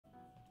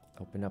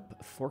Open up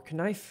a fork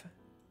knife.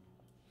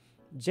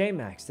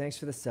 J-Max, thanks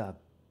for the sub.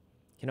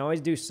 Can always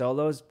do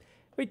solos.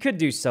 We could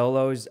do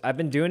solos. I've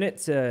been doing it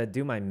to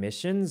do my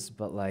missions,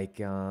 but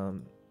like, I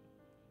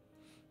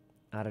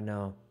don't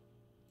know.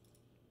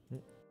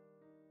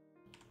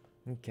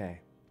 Okay.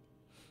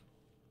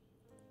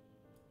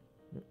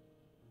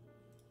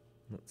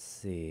 Let's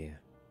see.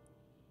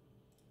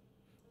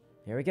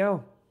 Here we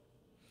go.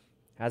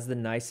 Has the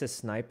nicest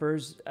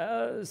snipers.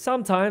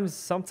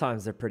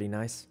 Sometimes they're pretty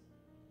nice.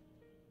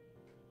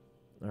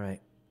 All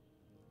right.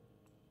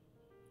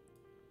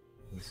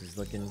 This is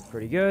looking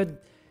pretty good.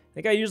 I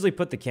think I usually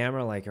put the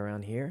camera like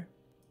around here.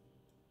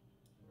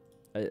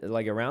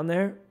 Like around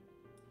there.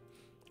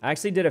 I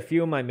actually did a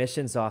few of my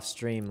missions off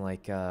stream.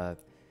 Like, well,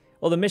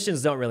 the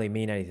missions don't really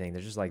mean anything.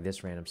 They're just like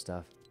this random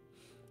stuff.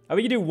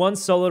 We can do one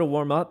solo to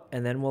warm up,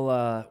 and then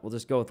we'll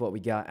just go with what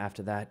we got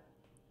after that.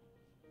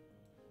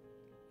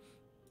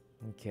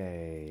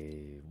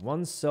 Okay,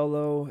 one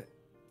solo.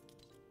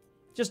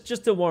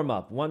 Just to warm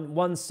up.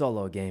 One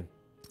solo game.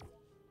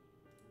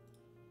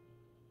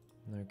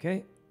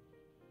 Okay.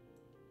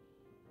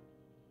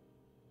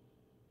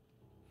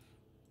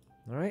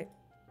 All right.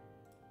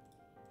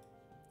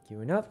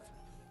 Queuing up.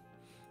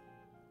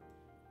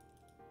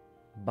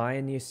 Buy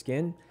a new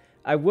skin.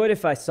 I would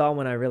if I saw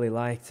one I really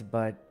liked,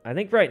 but I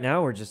think right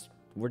now we're just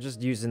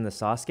using the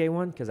Sasuke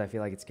one because I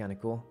feel like it's kind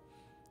of cool.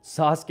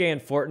 Sasuke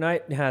and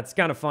Fortnite. Yeah, it's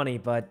kind of funny,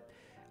 but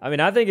I mean,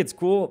 I think it's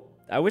cool.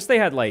 I wish they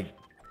had like,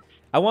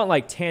 I want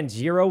like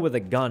Tanjiro with a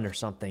gun or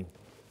something.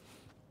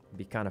 It'd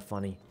be kind of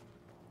funny.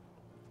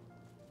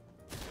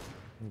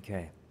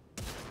 Okay.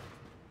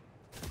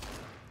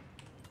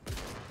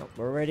 Oh,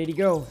 we're ready to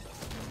go.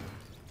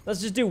 Let's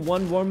just do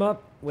one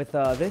warm-up with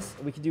this.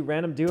 We can do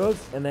random duos,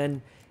 and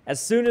then as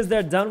soon as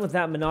they're done with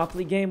that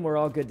Monopoly game, we're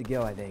all good to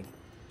go, I think.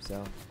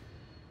 So.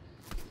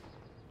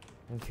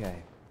 Okay.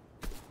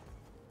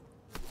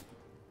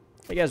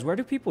 Hey guys, where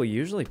do people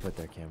usually put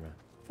their camera?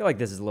 I feel like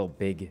this is a little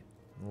big,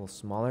 a little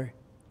smaller.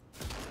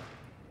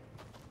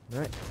 All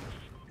right.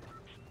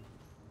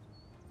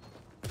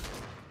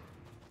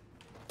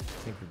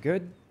 I think we're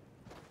good.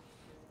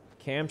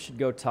 Cam should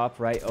go top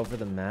right over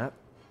the map.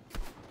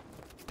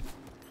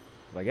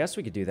 Well, I guess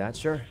we could do that,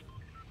 sure.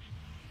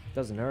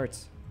 Doesn't hurt.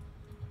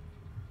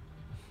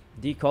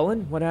 D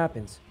colon? What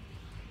happens?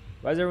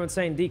 Why is everyone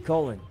saying D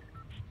colon?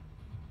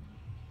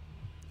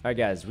 Alright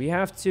guys, we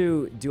have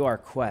to do our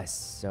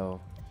quests, so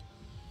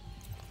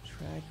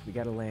track, we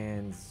gotta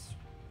land.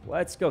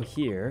 Let's go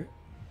here.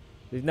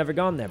 We've never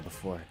gone there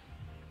before.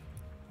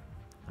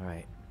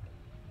 Alright.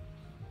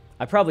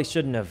 I probably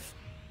shouldn't have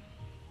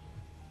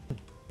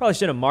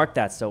marked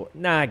that, so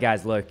nah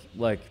guys, look.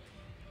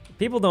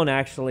 People don't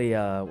actually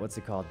what's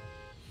it called?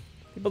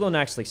 People don't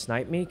actually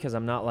snipe me because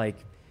I'm not like,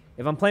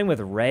 if I'm playing with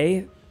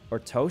Ray or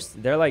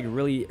Toast, they're like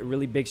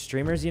really big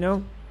streamers, you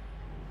know?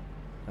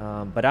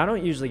 But I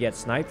don't usually get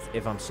sniped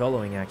if I'm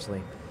soloing,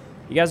 actually.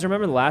 You guys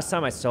remember the last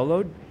time I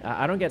soloed?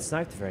 I don't get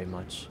sniped very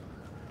much.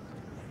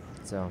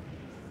 So,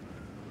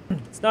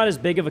 it's not as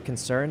big of a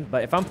concern,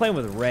 but if I'm playing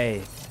with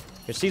Ray,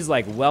 because she's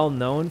like well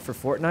known for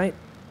Fortnite,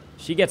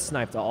 she gets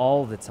sniped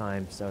all the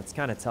time, so it's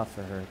kind of tough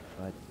for her,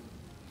 but...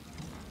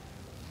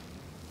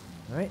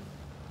 Alright.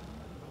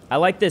 I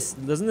like this.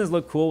 Doesn't this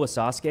look cool with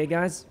Sasuke,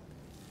 guys?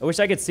 I wish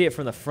I could see it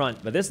from the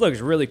front, but this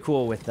looks really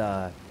cool with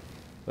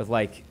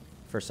like,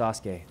 for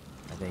Sasuke,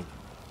 I think.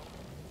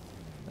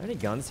 Are there any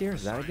guns here?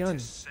 Is that a gun?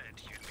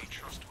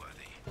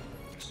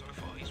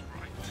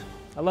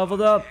 I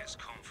leveled up.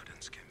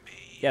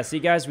 Yeah, see,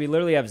 guys, we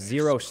literally have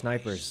 0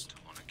 snipers.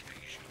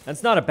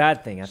 That's not a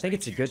bad thing. I think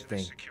it's a good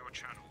thing.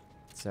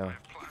 So,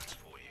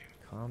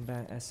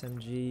 combat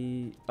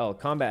SMG. Oh,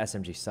 combat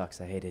SMG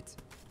sucks. I hate it.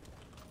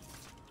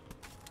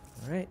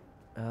 All right.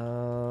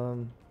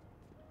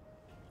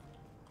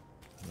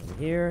 Over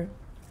here.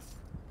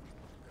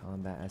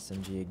 Combat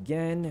SMG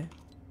again.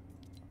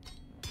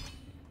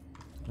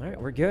 All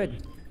right, we're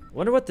good.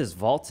 Wonder what this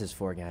vault is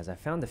for, guys. I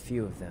found a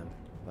few of them,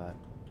 but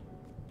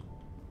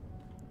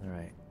all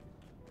right.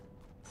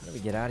 How do we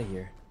get out of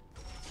here?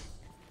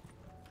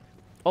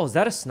 Oh, is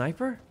that a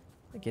sniper?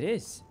 I think it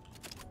is.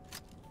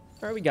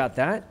 All right, we got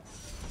that.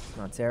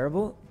 Not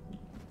terrible.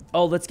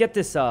 Oh, let's get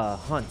this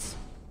hunt.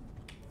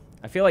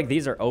 I feel like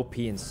these are OP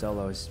in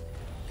solos.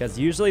 Because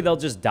usually they'll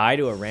just die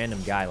to a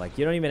random guy. Like,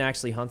 you don't even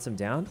actually hunt them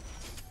down.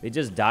 They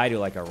just die to,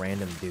 like, a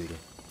random dude.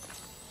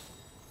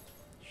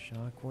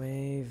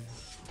 Shockwave.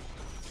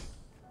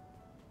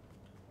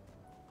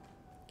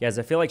 Guys,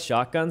 I feel like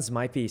shotguns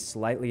might be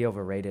slightly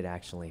overrated,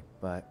 actually.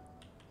 But...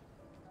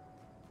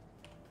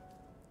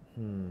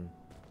 You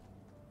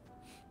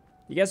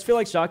guys feel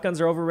like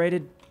shotguns are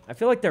overrated? I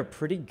feel like they're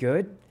pretty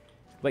good.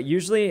 But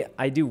usually,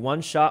 I do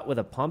one shot with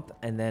a pump,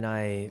 and then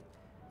I...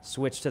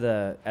 switch to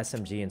the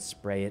SMG and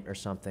spray it or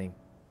something.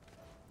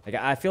 Like,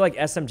 I feel like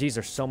SMGs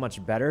are so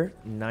much better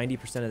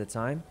 90% of the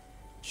time.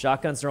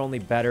 Shotguns are only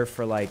better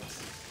for, like,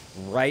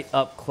 right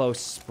up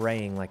close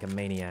spraying like a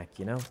maniac,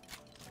 you know?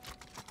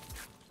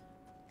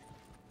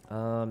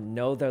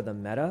 No, they're the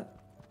meta.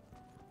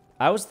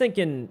 I was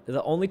thinking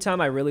the only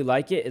time I really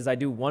like it is I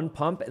do 1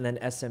 pump and then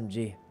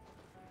SMG.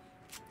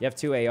 You have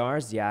 2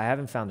 ARs? Yeah, I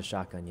haven't found a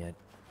shotgun yet.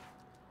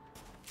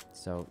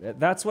 So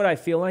that's what I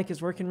feel like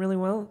is working really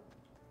well.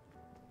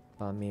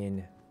 I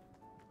mean,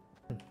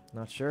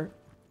 not sure.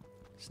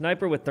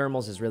 Sniper with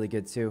thermals is really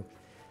good too.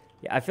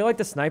 Yeah, I feel like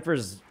the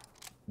sniper's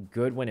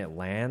good when it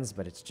lands,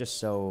 but it's just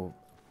so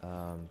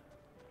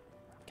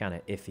kind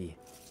of iffy.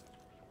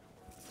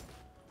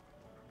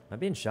 Am I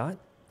being shot?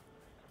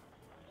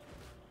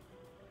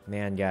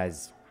 Man,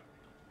 guys.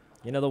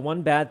 You know, the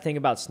one bad thing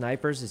about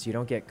snipers is you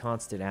don't get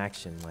constant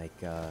action, like,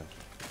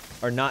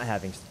 or not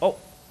having...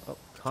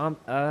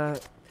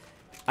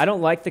 I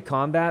don't like the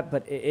combat,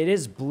 but it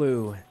is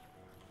blue.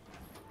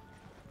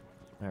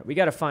 Alright, we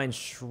gotta find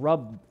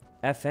Shrub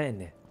FN.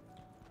 There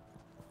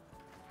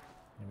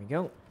we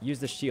go. Use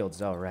the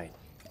shields. Alright.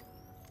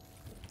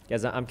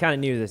 Guys, I'm kind of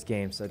new to this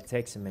game, so it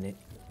takes a minute.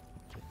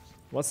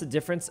 What's the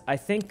difference? I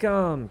think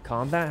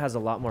combat has a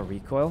lot more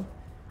recoil.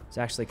 It's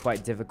actually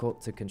quite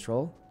difficult to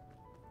control.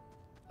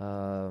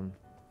 So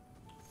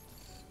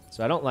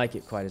I don't like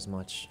it quite as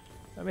much.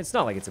 I mean, it's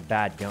not like it's a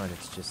bad gun.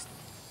 It's just...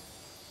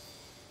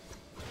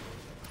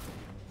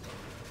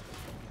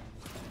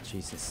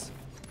 Jesus.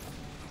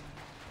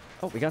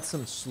 Oh, we got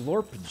some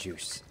slurp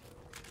juice.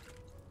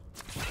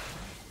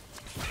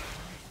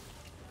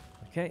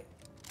 Okay.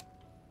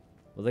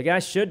 Well, the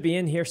guys should be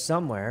in here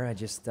somewhere. I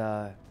just,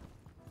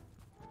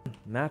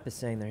 map is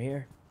saying they're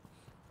here.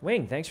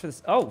 Wing, thanks for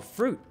this. Oh,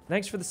 fruit.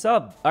 Thanks for the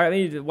sub. All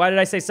right, why did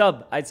I say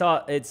sub? I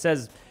saw it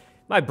says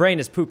my brain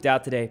is pooped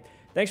out today.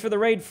 Thanks for the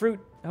raid, fruit.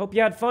 I hope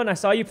you had fun. I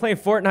saw you playing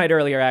Fortnite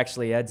earlier,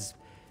 actually, Eds.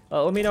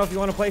 Let me know if you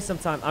want to play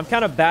sometime. I'm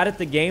kind of bad at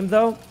the game,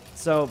 though.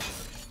 So,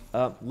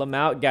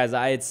 Lamau, guys,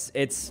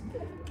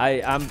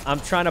 I'm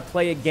trying to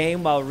play a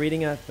game while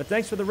reading a... But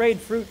thanks for the raid,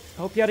 fruit.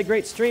 Hope you had a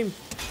great stream.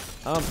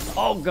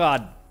 Oh,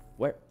 God.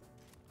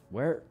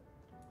 Where?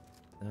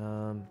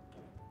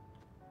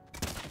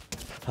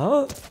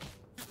 Huh?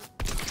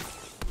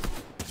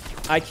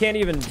 I can't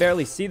even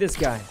barely see this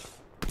guy.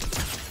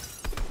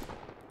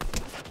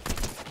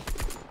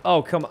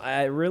 Oh, come on.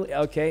 I really...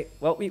 Okay.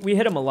 Well, we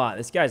hit him a lot.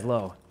 This guy's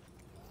low.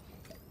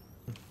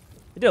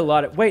 We did a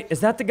lot of... Wait,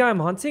 is that the guy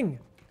I'm hunting?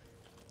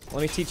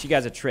 Let me teach you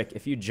guys a trick.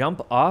 If you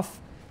jump off,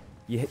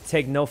 you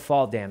take no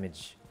fall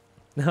damage.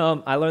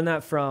 I learned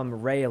that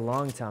from Ray a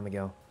long time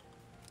ago.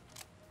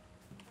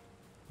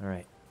 All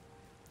right.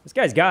 This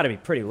guy's got to be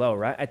pretty low,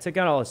 right? I took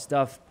out all his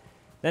stuff.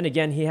 Then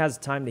again, he has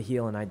time to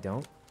heal and I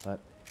don't. But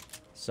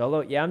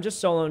solo, yeah, I'm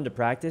just soloing to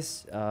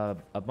practice.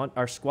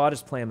 Our squad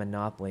is playing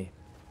Monopoly.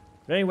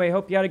 But anyway,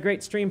 hope you had a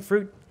great stream,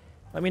 fruit.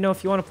 Let me know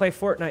if you want to play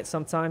Fortnite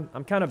sometime.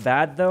 I'm kind of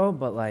bad though,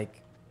 but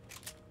like,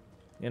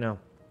 you know,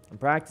 I'm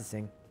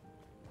practicing.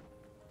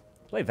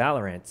 Play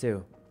Valorant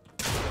too.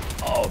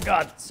 Oh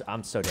God,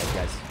 I'm so dead,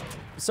 guys.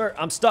 Sir,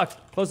 I'm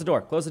stuck. Close the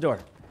door. Close the door.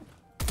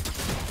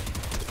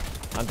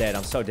 I'm dead.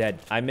 I'm so dead.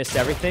 I missed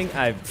everything.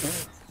 All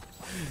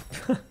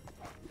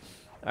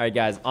right,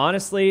 guys.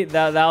 Honestly,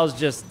 that was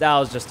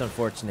just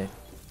unfortunate.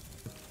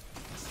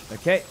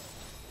 Okay.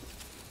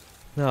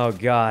 Oh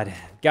God,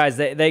 guys,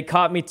 they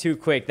caught me too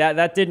quick.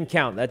 That didn't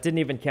count. That didn't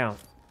even count.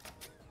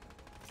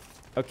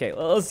 Okay,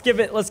 let's give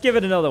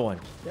it another one.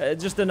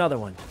 Just another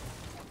one.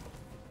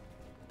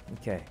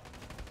 Okay.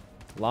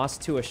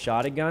 Lost to a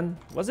shotgun.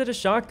 Was it a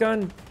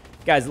shotgun?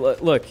 Guys,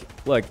 look.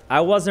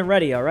 I wasn't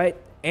ready, all right?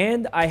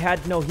 And I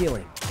had no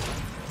healing.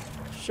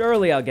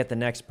 Surely I'll get the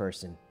next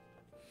person.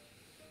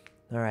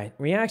 All right.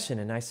 Reaction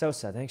and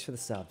Isosa. Thanks for the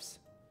subs.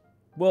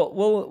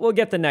 We'll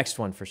get the next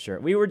one for sure.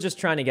 We were just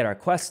trying to get our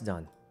quests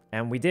done.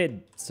 And we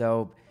did.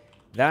 So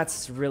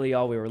that's really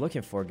all we were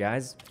looking for,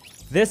 guys.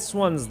 This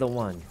one's the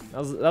one.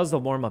 That was the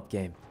warm-up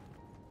game.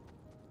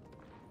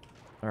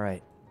 All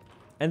right.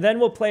 And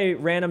then we'll play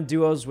random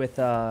duos with,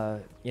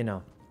 you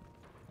know.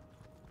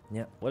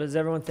 Yeah. What does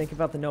everyone think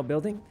about the no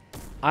building?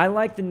 I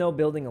like the no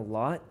building a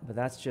lot, but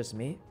that's just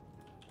me.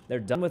 They're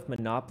done with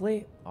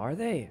Monopoly? Are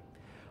they?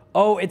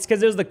 Oh, it's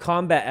because there's the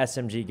combat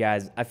SMG,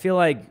 guys. I feel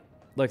like,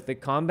 look, the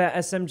combat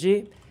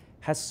SMG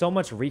has so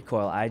much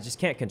recoil. I just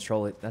can't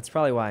control it. That's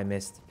probably why I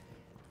missed.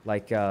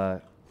 Like,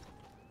 I'm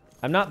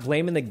not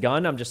blaming the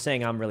gun. I'm just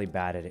saying I'm really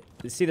bad at it.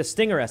 You see the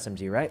Stinger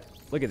SMG, right?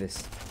 Look at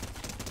this.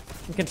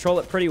 I can control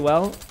it pretty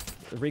well.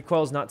 The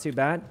recoil is not too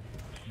bad.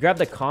 Grab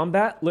the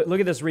combat.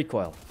 Look at this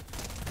recoil.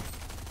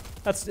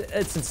 It's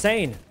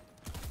insane.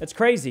 It's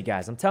crazy,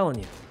 guys. I'm telling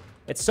you.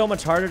 It's so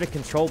much harder to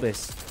control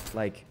this.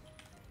 Like,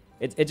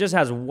 it just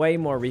has way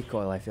more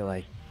recoil, I feel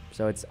like.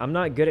 So I'm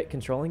not good at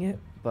controlling it,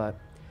 but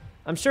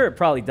I'm sure it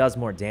probably does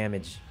more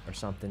damage or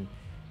something.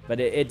 But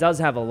it does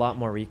have a lot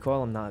more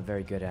recoil. I'm not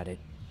very good at it.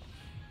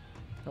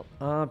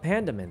 Oh,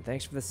 Pandaman,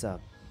 thanks for the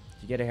sub.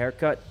 Did you get a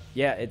haircut?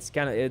 Yeah, it's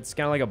kind of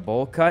like a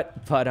bowl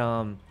cut, but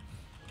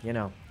you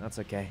know, that's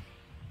okay.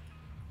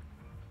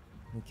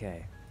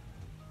 Okay.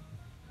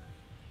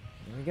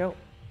 There we go.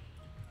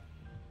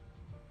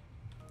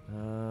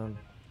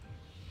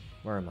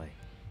 Where am I?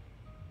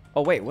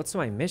 Oh wait, what's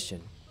my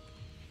mission?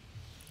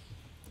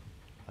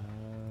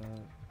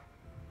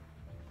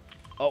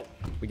 Oh,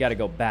 we got to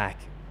go back.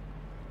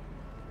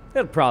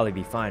 It'll probably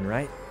be fine,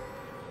 right?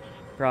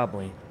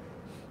 Probably.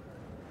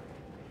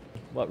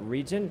 What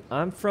region?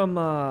 I'm from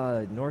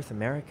North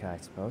America,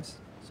 I suppose.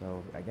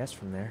 So I guess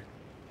from there.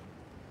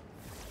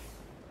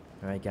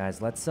 All right,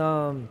 guys. Let's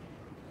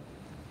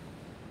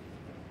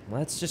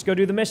just go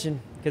do the mission.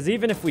 Because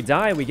even if we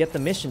die, we get the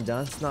mission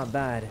done. It's not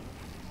bad.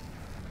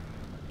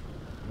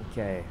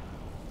 Okay.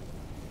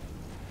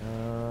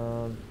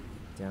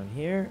 Down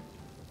here.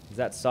 Is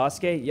that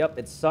Sasuke? Yep,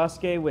 it's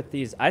Sasuke with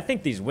these. I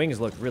think these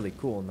wings look really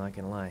cool, not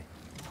gonna lie.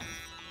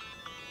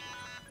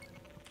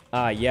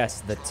 Ah,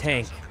 yes, the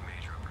tank.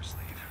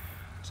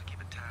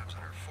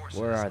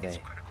 Where are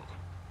they?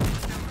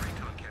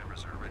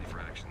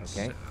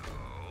 Okay.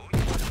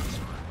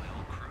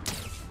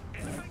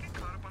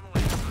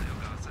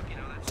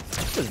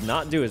 This does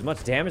not do as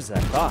much damage as I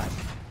thought.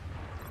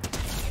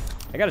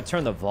 I gotta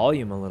turn the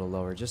volume a little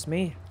lower, just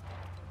me.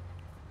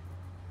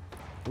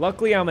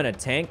 Luckily, I'm in a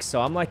tank, so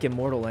I'm like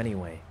immortal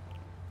anyway.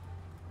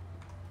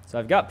 So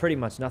I've got pretty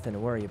much nothing to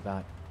worry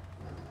about.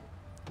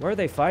 Where are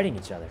they fighting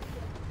each other?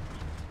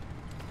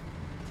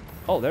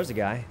 Oh, there's a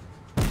guy.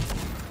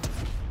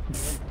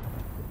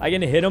 I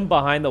can hit him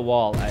behind the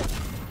wall.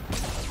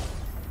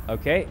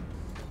 Okay.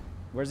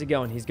 Where's he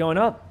going? He's going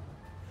up.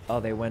 Oh,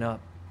 they went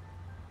up.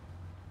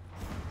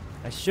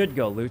 I should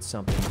go loot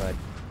something, but...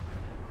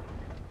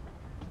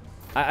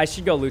 I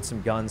should go loot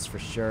some guns for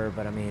sure,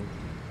 but I mean...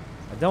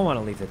 I don't want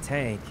to leave the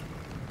tank.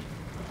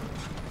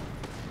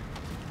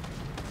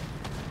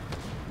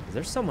 Is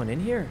there someone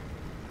in here?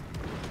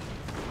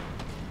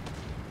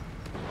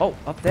 Oh,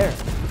 up there.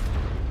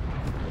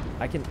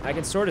 I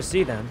can sort of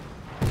see them.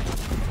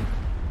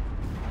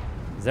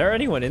 Is there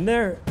anyone in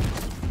there?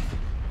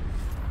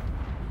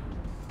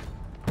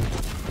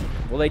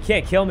 Well, they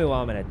can't kill me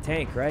while I'm in a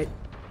tank, right?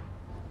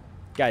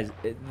 Guys,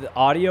 the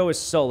audio is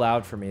so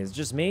loud for me. Is it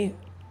just me?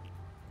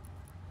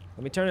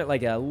 Let me turn it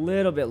like a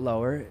little bit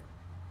lower.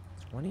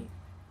 20?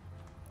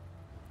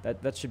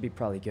 That should be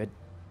probably good.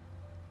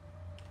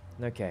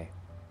 Okay.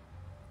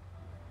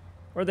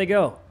 Where'd they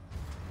go?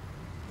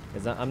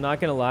 Because I'm not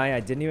gonna lie, I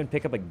didn't even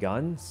pick up a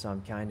gun, so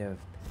I'm kind of...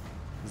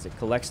 Does it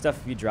collect stuff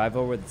if you drive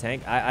over the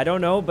tank? I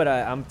don't know, but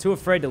I'm too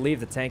afraid to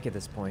leave the tank at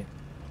this point.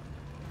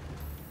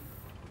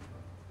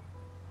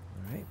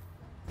 Alright.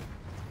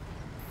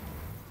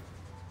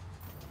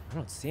 I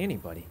don't see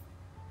anybody.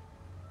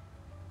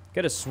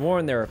 Could have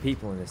sworn there are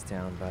people in this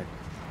town, but...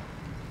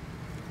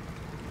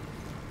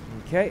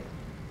 Okay.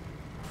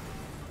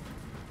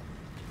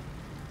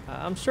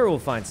 I'm sure we'll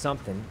find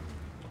something.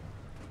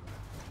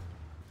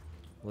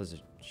 Well, there's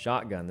a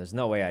shotgun. There's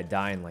no way I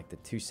die in like the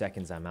 2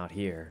 seconds I'm out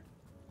here.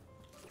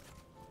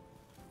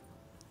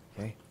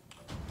 Okay.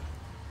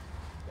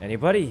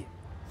 Anybody?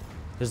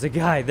 There's a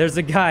guy. There's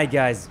a guy,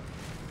 guys.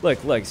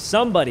 Look, look.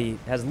 Somebody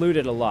has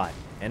looted a lot.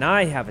 And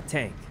I have a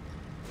tank.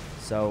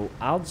 So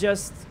I'll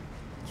just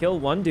kill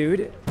one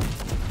dude.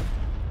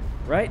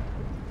 Right?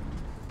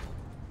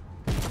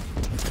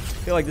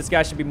 I feel like this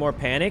guy should be more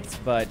panicked,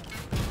 but...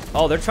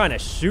 Oh, they're trying to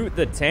shoot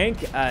the tank?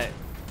 This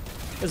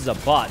is a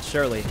bot,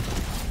 surely.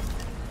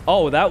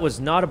 Oh, that was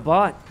not a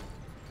bot.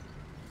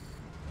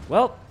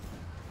 Well,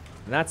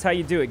 that's how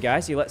you do it,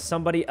 guys. You let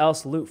somebody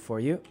else loot for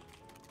you.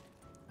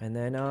 And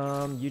then,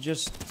 you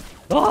just...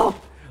 Oh!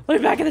 Let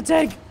me back in the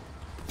tank!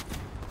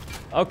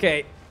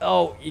 Okay.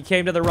 Oh, you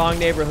came to the wrong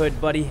neighborhood,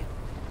 buddy.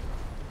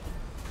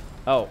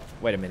 Oh,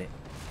 wait a minute.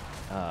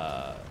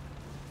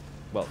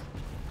 Well,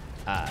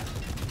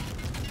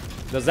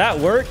 does that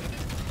work?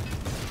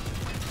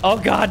 Oh,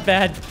 God,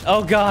 bad.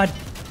 Oh, God.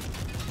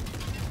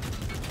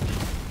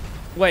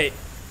 Wait,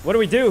 what do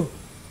we do?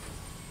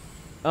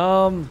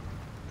 Oh,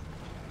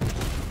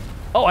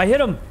 I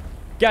hit him.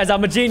 Guys,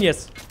 I'm a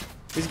genius.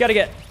 He's got to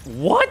get...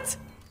 What?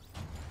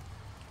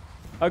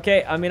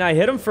 Okay, I mean, I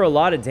hit him for a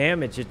lot of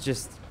damage. It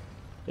just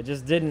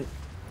didn't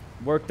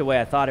work the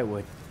way I thought it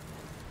would.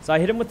 So I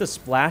hit him with the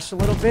splash a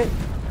little bit.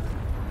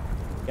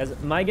 Guys,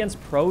 am I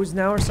against pros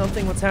now or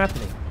something? What's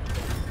happening?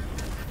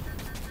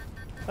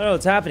 I don't know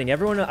what's happening.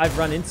 Everyone I've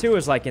run into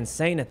is like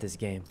insane at this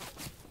game.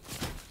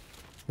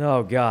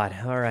 Oh, God.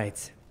 All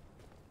right.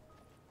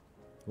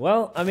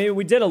 Well, I mean,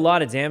 we did a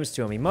lot of damage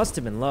to him. He must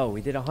have been low.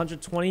 We did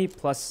 120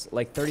 plus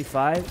like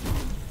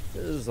 35.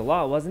 This was a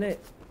lot, wasn't it?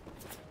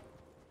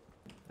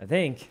 I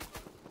think.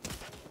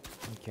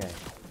 Okay.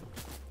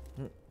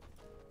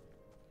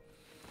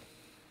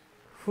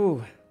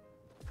 Whew.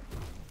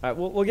 All right,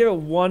 we'll give it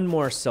one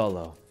more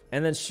solo.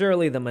 And then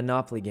surely the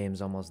Monopoly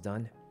game's almost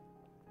done.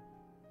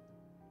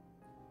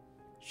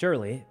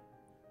 Surely.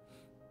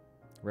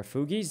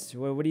 Refugis?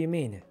 What do you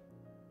mean?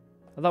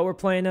 I thought we're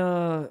playing,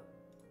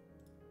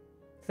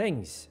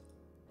 things.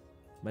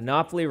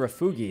 Monopoly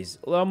Refugis.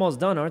 They're almost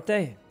done, aren't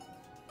they?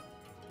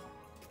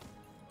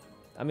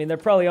 I mean, they're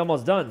probably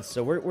almost done,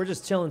 so we're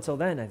just chilling till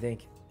then, I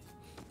think.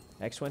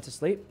 X went to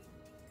sleep?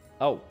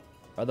 Oh,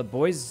 are the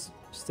boys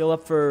still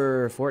up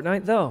for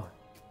Fortnite, though?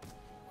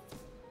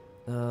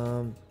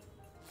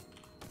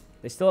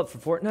 They still up for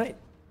Fortnite?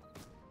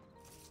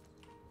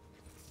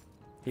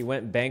 He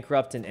went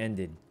bankrupt and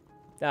ended.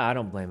 Nah, I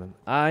don't blame him.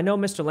 I know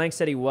Mr. Lang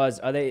said he was.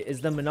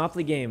 Is the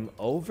Monopoly game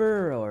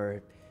over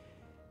or...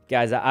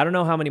 Guys, I don't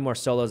know how many more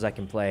solos I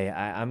can play.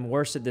 I'm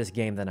worse at this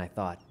game than I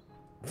thought.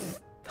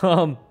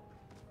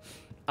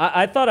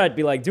 I thought I'd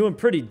be like doing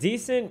pretty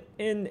decent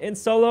in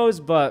solos,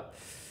 but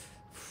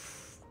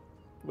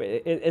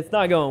it's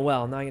not going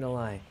well, not gonna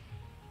lie.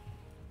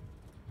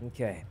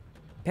 Okay.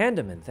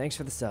 Pandaman, thanks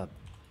for the sub.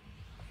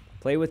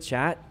 Play with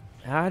chat?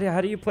 How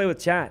do you play with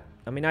chat?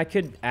 I mean, I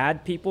could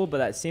add people, but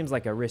that seems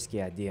like a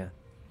risky idea.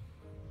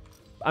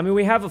 I mean,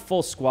 we have a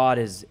full squad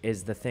is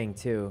the thing,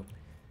 too.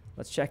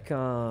 Let's check,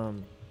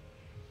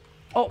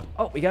 Oh,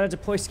 we gotta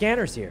deploy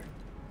scanners here.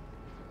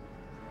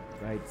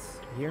 Right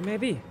here,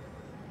 maybe?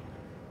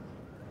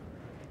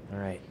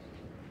 Alright.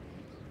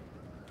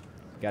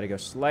 Gotta go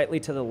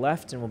slightly to the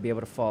left, and we'll be able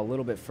to fall a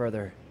little bit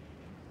further.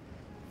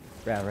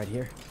 Yeah, right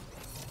here.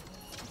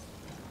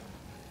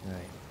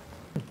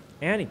 Alright.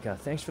 Annika,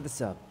 thanks for the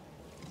sub.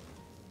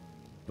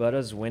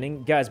 Butta's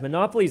winning. Guys,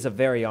 Monopoly is a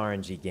very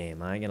RNG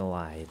game, I ain't gonna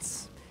lie.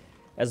 It's...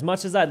 As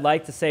much as I'd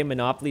like to say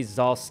Monopoly is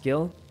all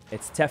skill,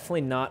 it's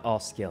definitely not all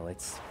skill.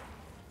 It's...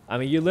 I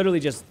mean, you literally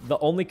just... The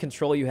only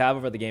control you have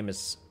over the game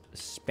is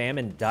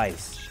spamming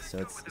dice. So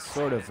it's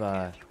sort of,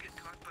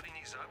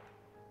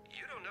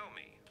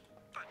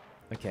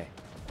 Okay.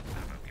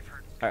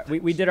 Alright,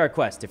 we did our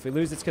quest. If we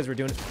lose, it's because we're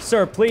doing...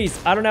 Sir,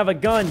 please! I don't have a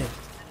gun!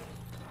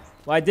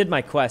 Well, I did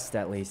my quest,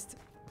 at least.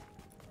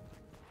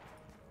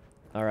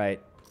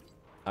 Alright.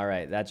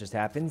 Alright, that just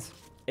happens.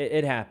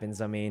 It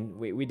happens. I mean,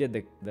 we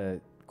did the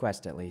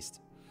quest, at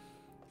least.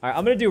 Alright,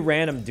 I'm gonna do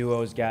random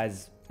duos,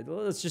 guys.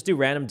 Let's just do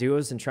random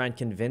duos and try and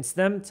convince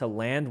them to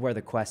land where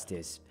the quest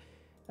is.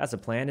 That's a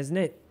plan, isn't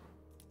it?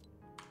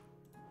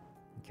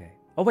 Okay.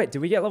 Oh, wait. Did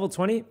we get level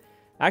 20?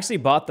 I actually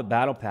bought the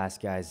battle pass,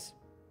 guys.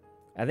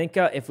 I think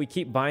if we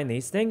keep buying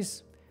these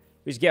things,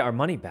 we just get our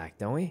money back,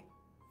 don't we?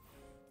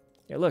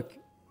 Yeah, look.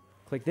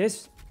 Click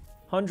this.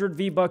 100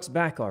 V-Bucks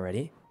back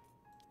already.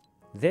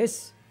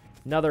 This.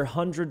 Another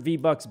 100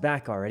 V-Bucks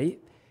back already.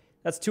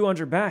 That's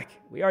 200 back.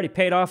 We already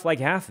paid off like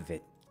half of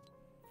it.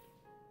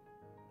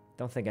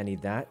 Don't think I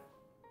need that.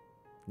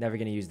 Never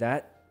gonna use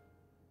that.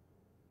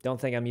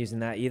 Don't think I'm using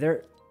that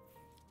either.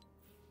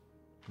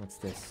 What's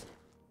this?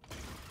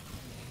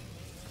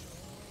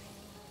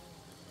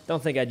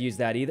 Don't think I'd use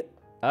that either.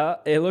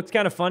 It looks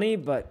kind of funny,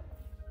 but...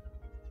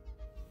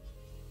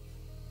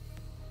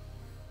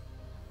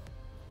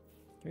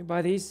 Can we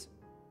buy these?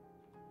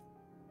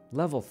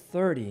 Level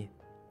 30.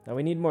 Now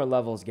we need more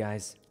levels,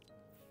 guys.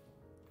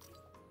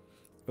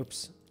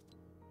 Oops.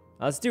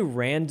 Let's do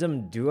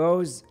random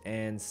duos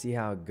and see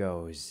how it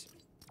goes.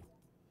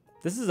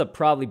 This is a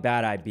probably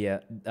bad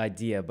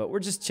idea, but we're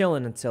just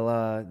chilling until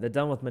they're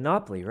done with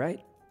Monopoly,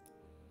 right?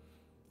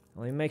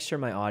 Let me make sure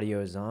my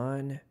audio is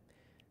on.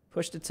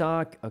 Push to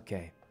talk.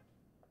 Okay.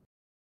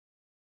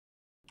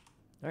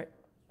 All right.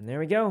 And there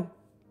we go.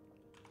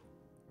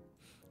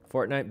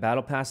 Fortnite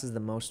Battle Pass is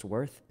the most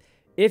worth.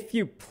 If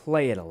you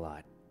play it a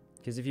lot.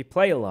 Because if you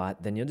play a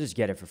lot, then you'll just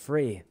get it for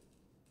free.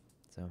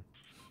 So,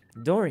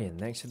 Dorian,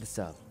 thanks for the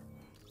sub.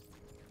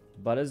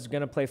 Butta's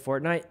gonna play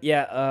Fortnite?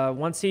 Yeah,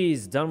 once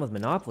he's done with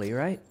Monopoly,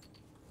 right?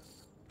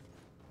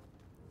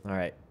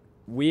 Alright.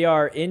 We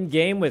are in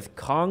game with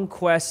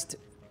Conquest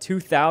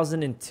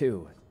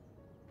 2002.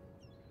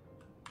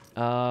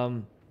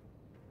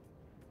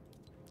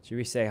 Should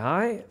we say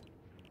hi?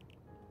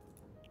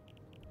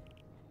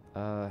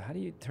 How do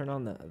you turn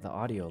on the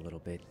audio a little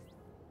bit?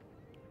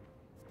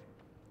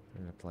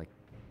 Turn it up to like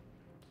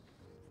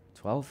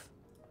 12?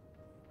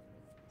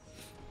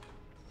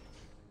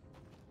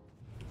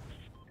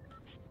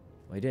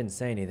 Well, he didn't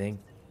say anything.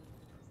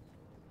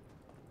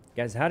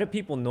 Guys, how do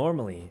people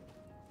normally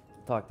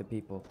talk to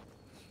people?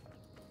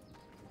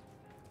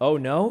 Oh,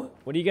 no?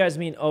 What do you guys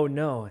mean, oh,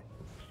 no?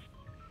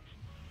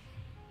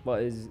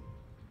 What, is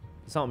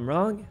something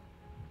wrong?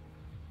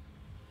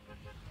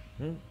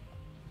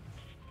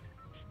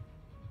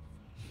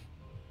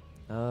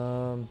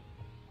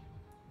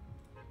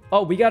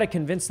 Oh, we gotta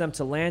convince them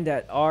to land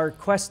at our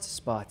quest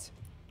spot.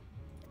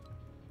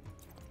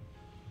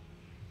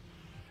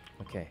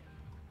 Okay.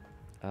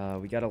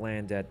 We gotta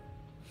land at...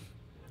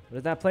 What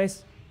is that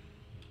place?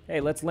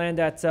 Hey, let's land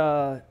at,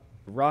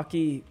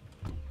 Rocky...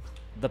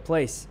 the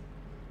place.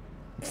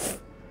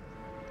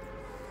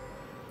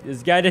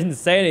 This guy didn't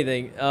say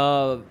anything.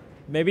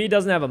 Maybe he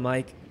doesn't have a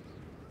mic.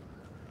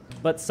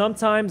 But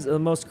sometimes the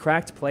most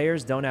cracked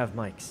players don't have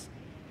mics.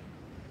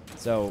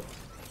 So...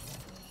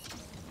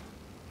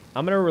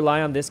 I'm gonna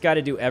rely on this guy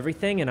to do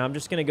everything, and I'm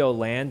just gonna go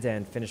land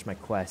and finish my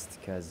quest,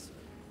 because...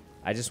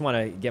 I just want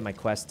to get my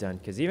quest done,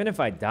 because even if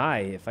I die,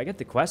 if I get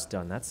the quest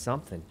done, that's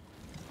something.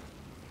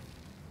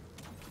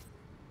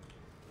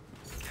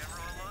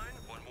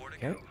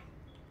 Okay.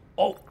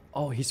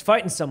 Oh, he's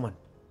fighting someone.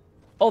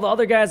 Oh, the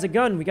other guy has a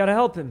gun. We gotta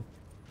help him.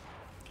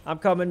 I'm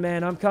coming,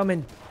 man. I'm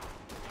coming.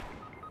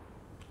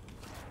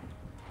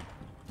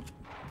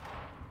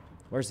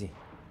 Where's he?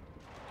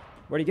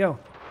 Where'd he go?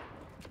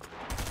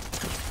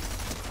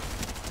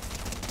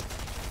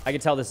 I can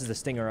tell this is a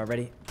stinger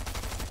already.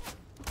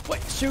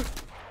 Wait, shoot.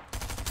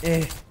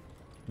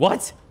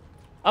 What?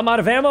 I'm out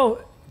of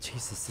ammo.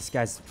 Jesus, this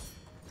guy's...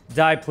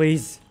 Die,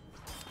 please.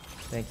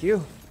 Thank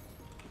you.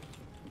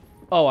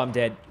 Oh, I'm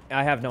dead.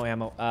 I have no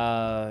ammo.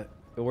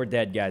 We're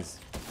dead,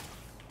 guys.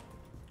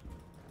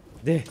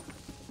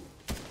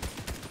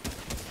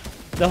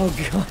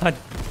 Oh, God.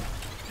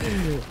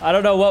 I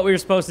don't know what we were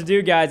supposed to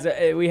do, guys.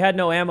 We had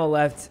no ammo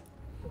left.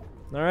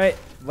 All right.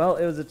 Well,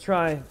 it was a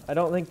try. I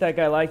don't think that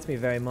guy liked me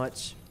very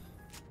much.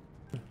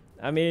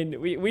 I mean,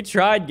 we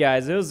tried,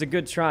 guys. It was a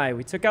good try.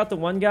 We took out the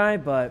one guy,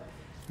 but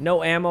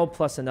no ammo,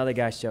 plus another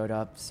guy showed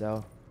up,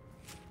 so...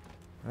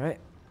 All right.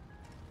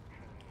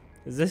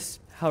 Is this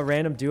how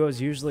random duos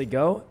usually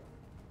go?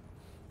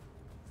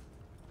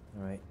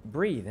 All right.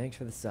 Bree, thanks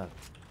for the sub.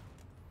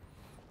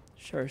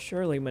 Sure,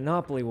 surely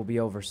Monopoly will be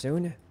over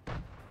soon.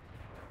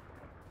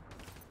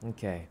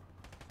 Okay.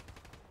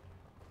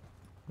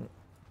 All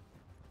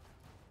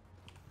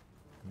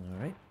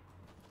right.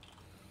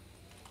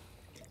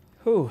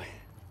 Whew.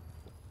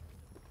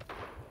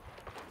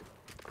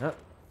 Oh.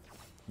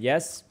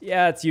 Yes?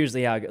 Yeah, it's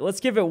usually how it goes.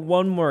 Let's give it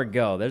one more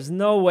go. There's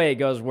no way it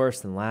goes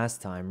worse than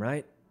last time,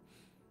 right?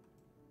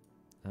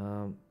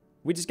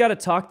 We just got to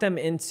talk them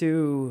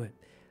into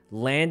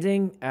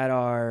landing at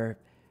our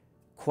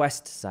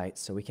quest site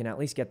so we can at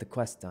least get the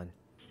quest done.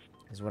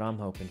 Is what I'm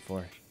hoping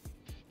for.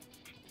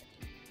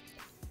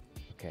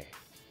 Okay.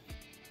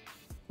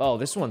 Oh,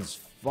 this one's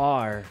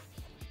far.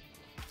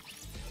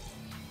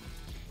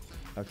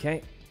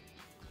 Okay.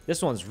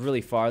 This one's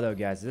really far, though,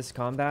 guys. Is this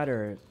combat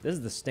or... This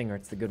is the stinger.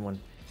 It's the good one.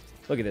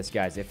 Look at this,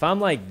 guys. If I'm,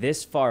 like,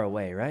 this far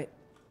away, right?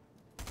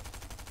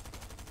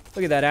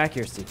 Look at that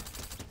accuracy.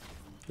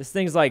 This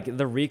thing's, like,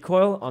 the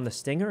recoil on the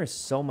stinger is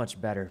so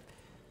much better.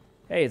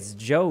 Hey, it's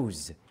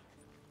Joe's.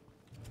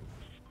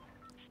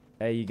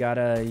 Hey, you got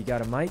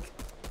a mic?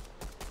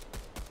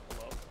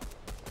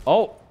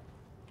 Oh!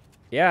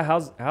 Yeah,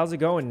 how's it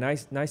going?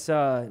 Nice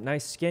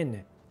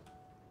skin.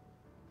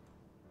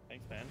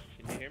 Thanks, man.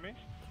 Can you hear me?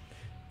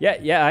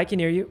 Yeah, I can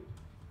hear you.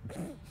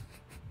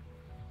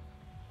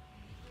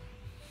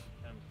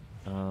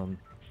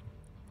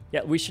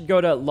 Yeah, we should go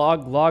to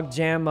log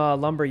jam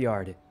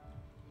lumberyard.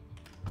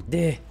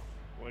 Duh.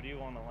 Where do you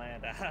want to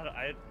land?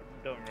 I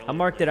don't really. I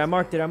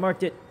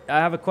marked it. I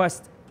have a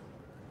quest.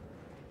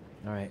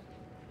 All right.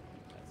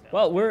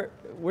 Well,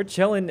 we're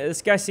chilling.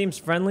 This guy seems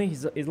friendly.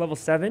 He's level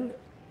 7.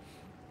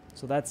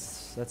 So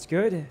that's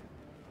good.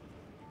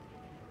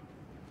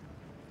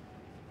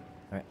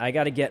 All right, I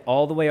got to get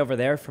all the way over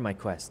there for my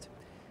quest.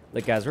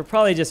 Look, guys, we're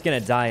probably just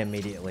going to die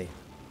immediately.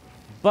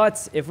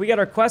 But if we get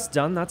our quest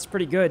done, that's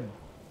pretty good.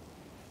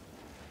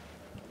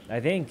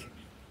 I think.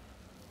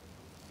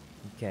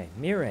 Okay,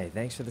 Mireille,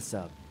 thanks for the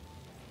sub.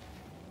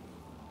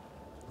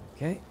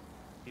 Okay.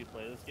 Do you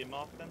play this game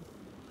often?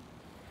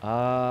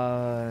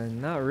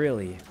 Not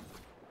really.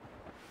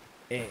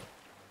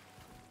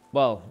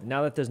 Well,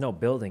 now that there's no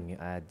building,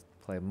 I'd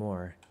play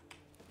more.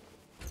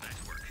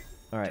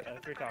 All right.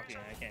 If you're talking,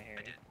 I can't hear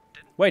you.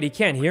 Wait, he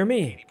can't hear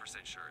me?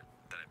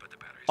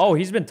 Oh,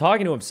 he's been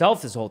talking to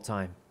himself this whole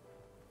time.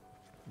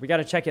 We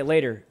gotta check it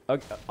later.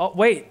 Okay. Oh,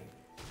 wait.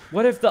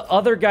 What if the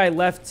other guy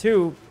left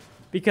too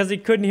because he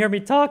couldn't hear me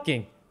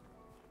talking?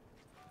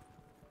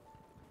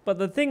 But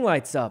the thing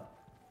lights up.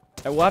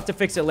 We'll have to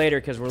fix it later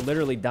because we're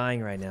literally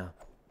dying right now.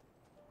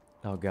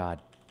 Oh,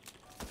 God.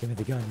 Give me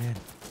the gun, man.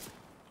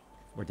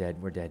 We're dead.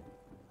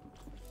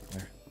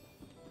 There.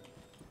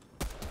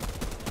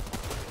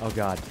 Oh,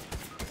 God.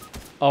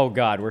 Oh,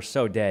 God. We're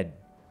so dead.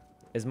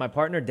 Is my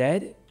partner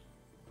dead?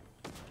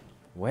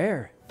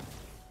 Where?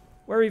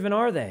 Where even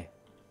are they?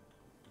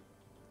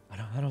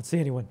 I don't see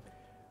anyone.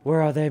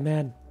 Where are they,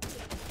 man?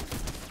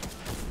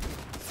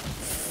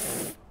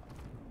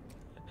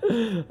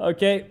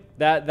 Okay,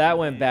 that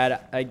went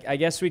bad. I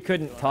guess we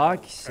couldn't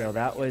talk, so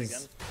that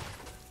was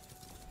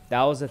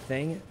a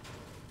thing.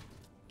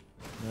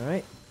 All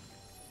right.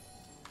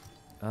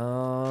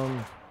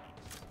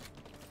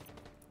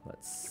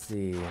 Let's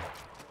see.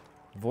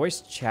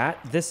 Voice chat.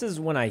 This is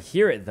when I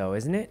hear it, though,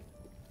 isn't it?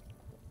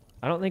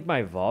 I don't think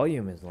my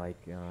volume is like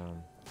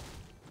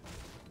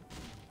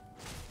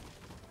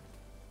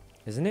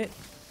isn't it?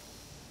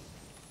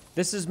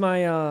 This is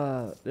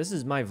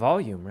my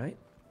volume, right?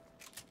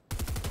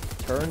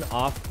 Turn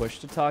off push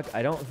to talk.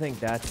 I don't think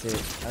that's it.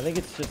 I think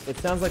it's just, it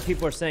sounds like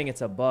people are saying it's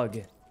a bug.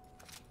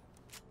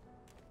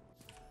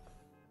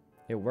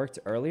 It worked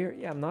earlier?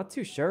 Yeah, I'm not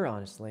too sure,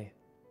 honestly.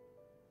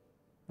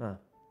 Huh.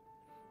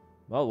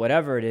 Well,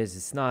 whatever it is,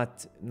 it's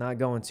not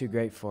going too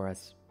great for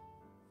us.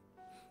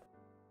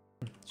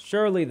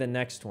 Surely the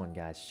next one,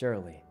 guys.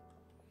 Surely.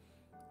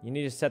 You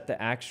need to set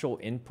the actual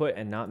input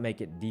and not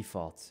make it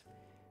default.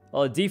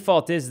 Well, the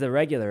default is the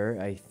regular,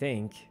 I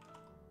think.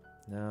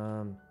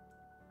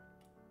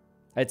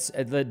 It's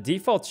the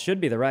default should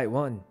be the right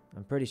one.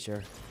 I'm pretty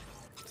sure.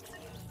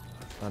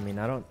 I mean,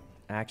 I don't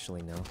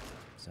actually know,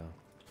 so.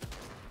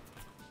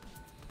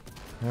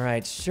 All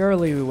right,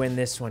 surely we win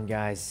this one,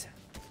 guys.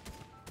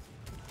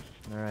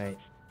 All right.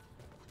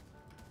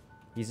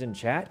 He's in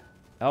chat?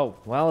 Oh,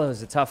 well, it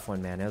was a tough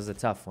one, man. It was a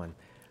tough one.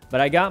 But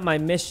I got my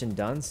mission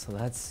done, so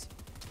that's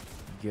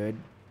good.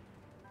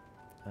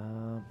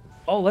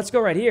 Oh, let's go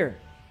right here.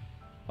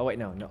 Oh, wait,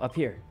 no, up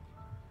here.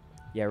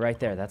 Yeah, right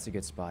there. That's a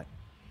good spot.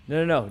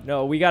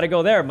 No, we gotta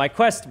go there. My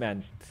quest,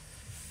 man.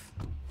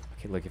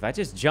 Okay, look, if I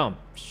just jump,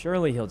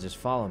 surely he'll just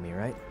follow me,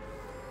 right?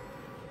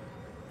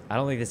 I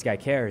don't think this guy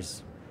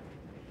cares.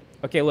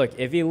 Okay, look,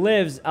 if he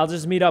lives, I'll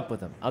just meet up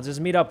with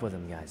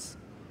him. Guys.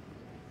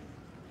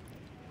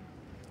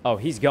 Oh,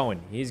 he's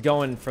going. He's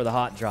going for the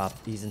hot drop.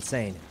 He's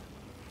insane.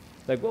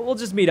 Like, we'll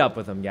just meet up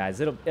with him,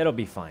 guys. It'll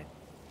be fine.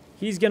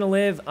 He's gonna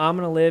live. I'm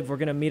gonna live. We're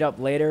gonna meet up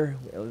later.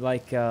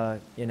 Like,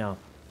 you know.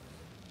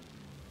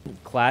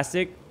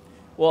 Classic.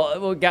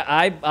 Well,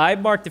 I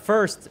marked it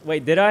first.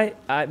 Wait, did I?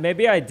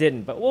 Maybe I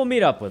didn't, but we'll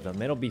meet up with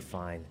him. It'll be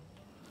fine.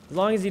 As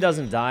long as he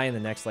doesn't die in the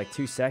next, like,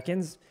 2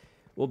 seconds,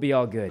 we'll be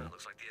all good. All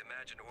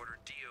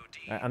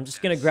right, I'm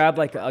just gonna grab,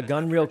 like, a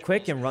gun real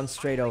quick and run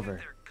straight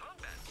over.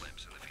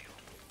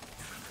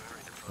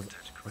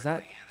 Was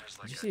that?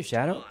 Did you see a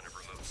shadow?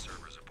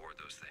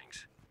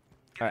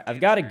 All right,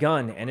 I've got a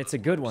gun, and it's a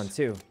good one,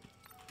 too.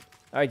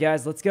 All right,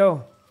 guys, let's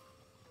go.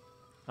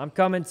 I'm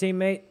coming,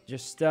 teammate.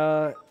 Just,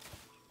 plant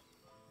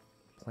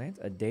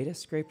a data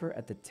scraper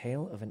at the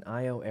tail of an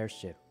IO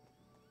airship.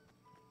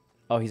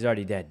 Oh, he's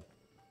already dead.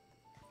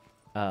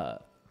 I'm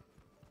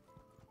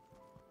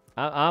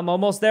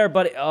almost there,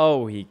 buddy.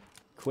 Oh, he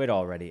quit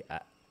already.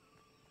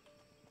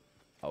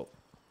 Oh.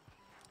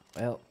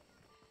 Well.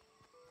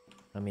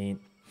 I mean,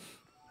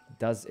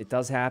 it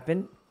does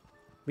happen.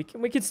 We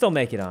can still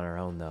make it on our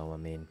own, though. I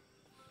mean,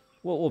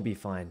 we'll be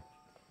fine.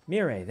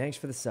 Mireille, thanks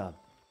for the sub.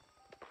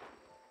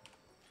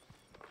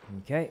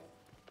 Okay.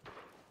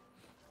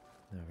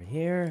 Over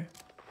here.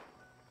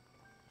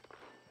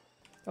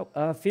 Oh,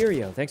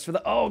 Furio, thanks for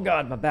the... Oh,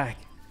 God, my back.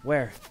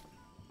 Where?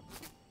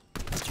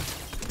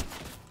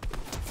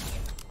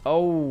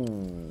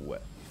 Oh.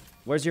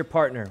 Where's your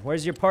partner?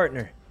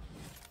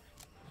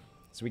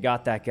 So we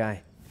got that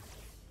guy.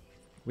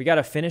 We got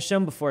to finish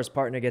him before his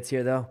partner gets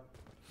here, though.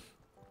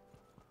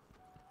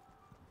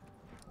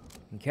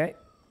 Okay.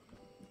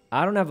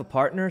 I don't have a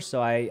partner,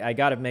 so I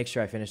got to make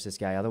sure I finish this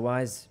guy.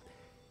 Otherwise,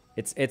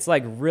 it's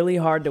like really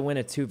hard to win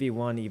a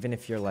 2v1, even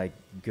if you're like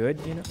good,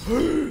 you know?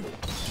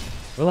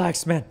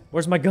 Relax, man.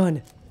 Where's my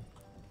gun?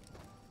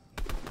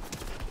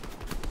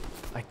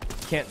 I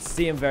can't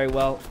see him very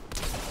well.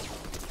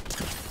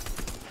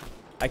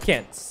 I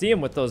can't see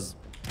him with those...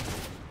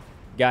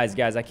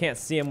 Guys, I can't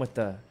see him with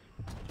the...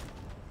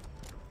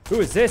 Who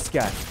is this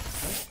guy?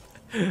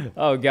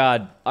 Oh,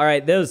 God. All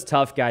right, that was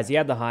tough, guys. He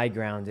had the high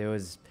ground. It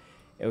was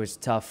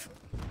tough.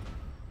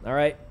 All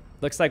right.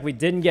 Looks like we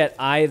didn't get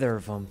either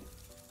of them.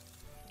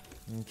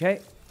 Okay.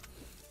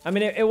 I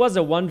mean, it was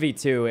a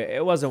 1v2.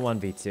 It was a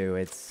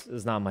 1v2.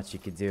 There's not much you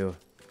could do.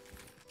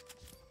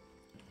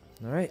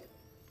 All right.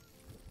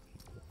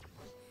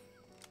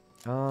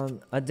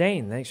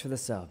 Adane, thanks for the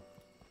sub.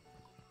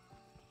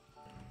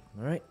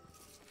 All right.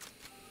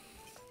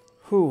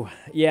 Whew.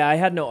 Yeah, I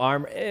had no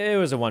armor. It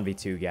was a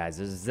 1v2,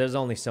 guys. There's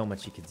only so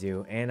much you could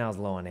do, and I was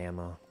low on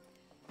ammo.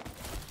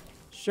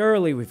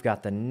 Surely we've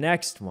got the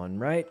next one,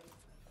 right?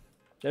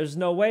 There's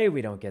no way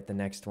we don't get the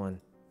next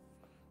one.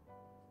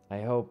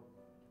 I hope.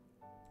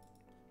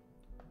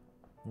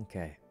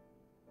 Okay.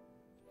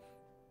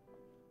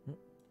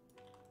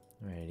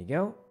 Ready to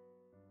go.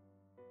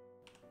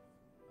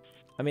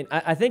 I mean,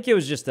 I think it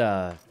was just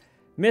a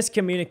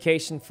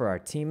miscommunication for our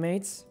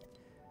teammates.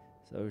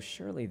 So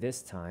surely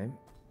this time,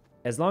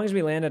 as long as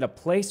we land at a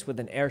place with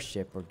an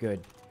airship, we're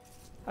good.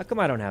 How come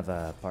I don't have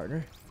a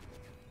partner?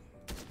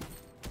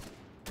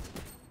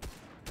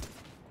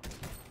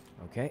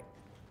 Okay.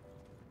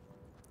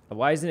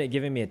 Why isn't it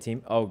giving me a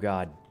team? Oh,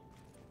 God.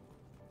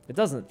 It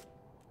doesn't.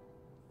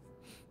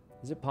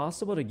 Is it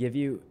possible to give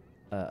you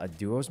a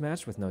duos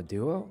match with no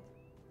duo?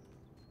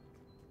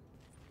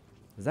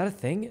 Is that a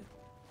thing?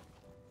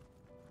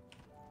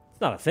 It's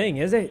not a thing,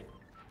 is it?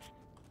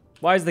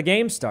 Why is the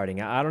game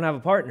starting? I don't have a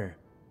partner.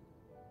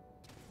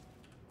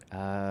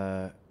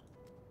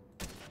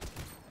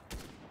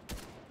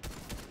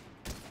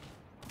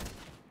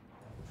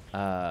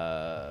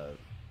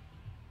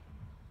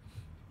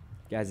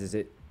 Guys, is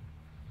it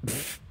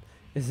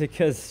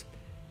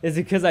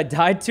because I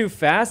died too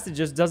fast? It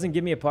just doesn't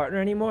give me a partner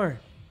anymore?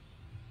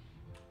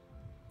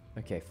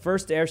 Okay,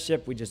 first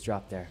airship we just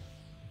dropped there.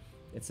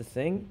 It's a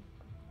thing.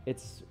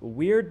 It's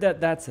weird that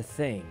that's a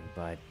thing,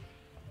 but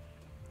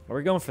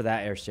we're going for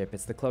that airship.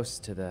 It's the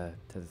closest to the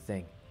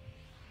thing.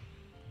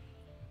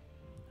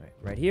 All right,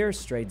 right here,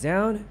 straight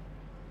down.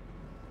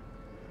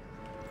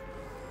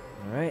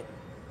 All right.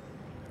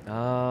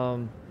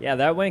 Yeah,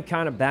 that went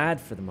kind of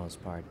bad for the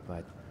most part,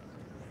 but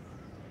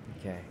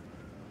okay.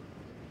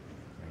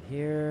 Right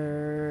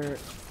here,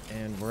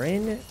 and we're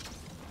in.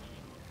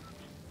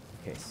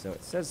 Okay, so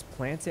it says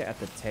plant it at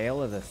the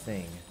tail of the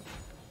thing.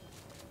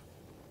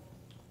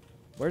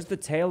 Where's the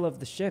tail of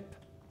the ship?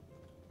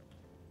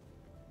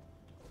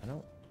 I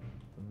don't...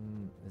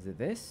 is it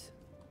this?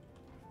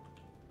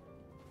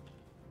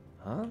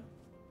 Huh?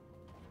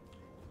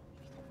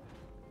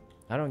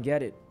 I don't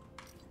get it.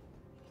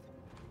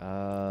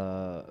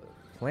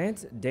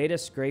 Plant data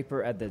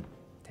scraper at the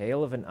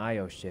tail of an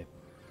IO ship.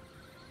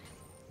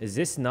 Is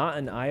this not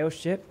an IO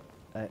ship?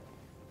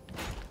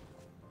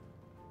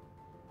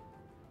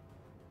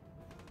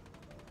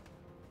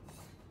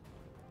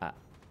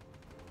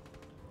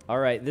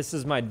 Alright, this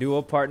is my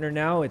duo partner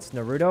now. It's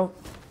Naruto.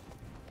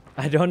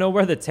 I don't know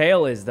where the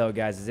tail is, though,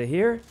 guys. Is it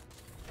here?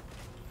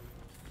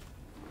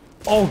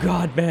 Oh,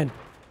 God, man.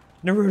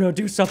 Naruto,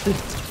 do something.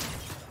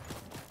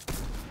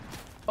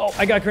 Oh,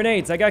 I got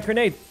grenades. I got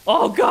grenades.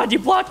 Oh, God, you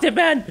blocked it,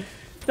 man.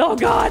 Oh,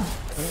 God.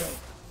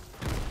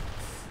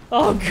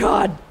 Oh,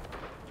 God.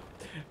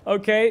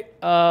 Okay,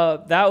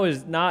 that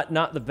was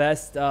not the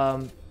best.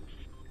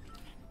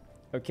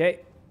 Okay.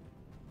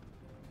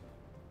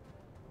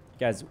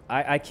 Guys,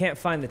 I can't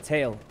find the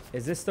tail.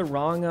 Is this the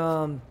wrong,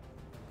 I'm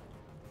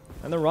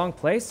in the wrong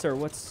place, or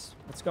what's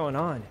going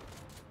on?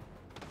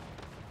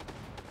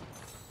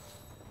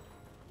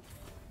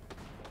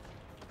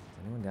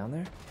 Is anyone down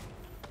there?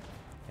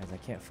 Guys, I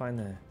can't find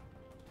the...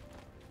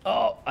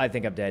 Oh, I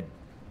think I'm dead.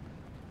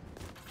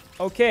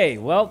 Okay,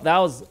 well, that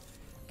was...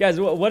 Guys,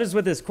 what is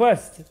with this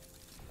quest?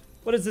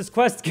 What is this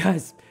quest,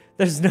 guys?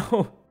 There's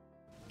no...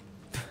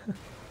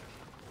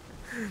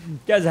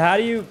 Guys, how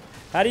do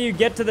you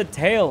get to the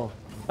tail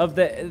of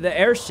the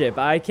airship?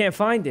 I can't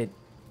find it.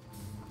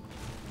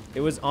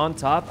 It was on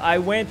top. I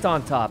went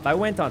on top.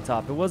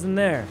 It wasn't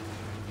there.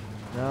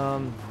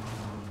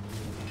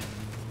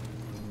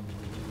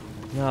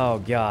 Oh,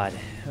 God.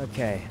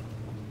 Okay.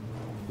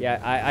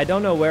 Yeah, I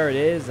don't know where it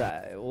is.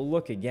 We'll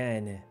look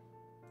again.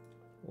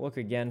 We'll look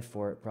again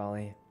for it,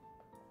 probably.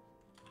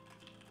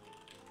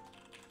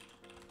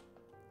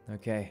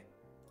 Okay.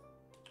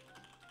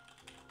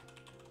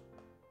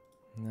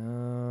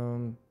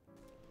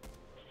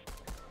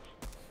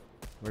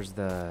 Where's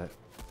the...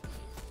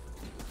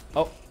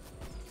 Oh.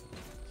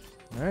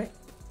 Alright.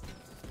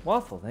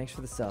 Waffle, thanks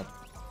for the sub.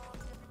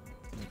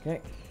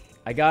 Okay.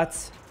 I got...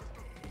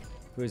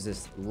 Who is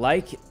this?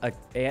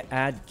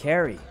 Add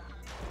carry.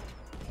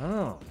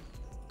 Oh.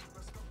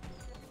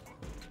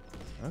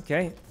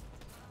 Okay.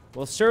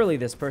 Well, surely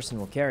this person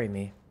will carry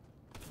me.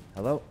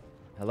 Hello?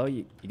 Hello,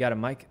 you got a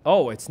mic?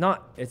 Oh, it's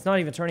not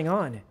even turning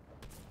on.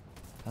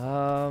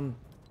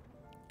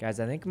 Guys,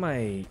 I think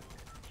my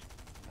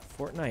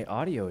Fortnite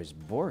audio is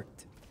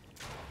borked.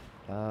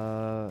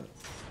 Let's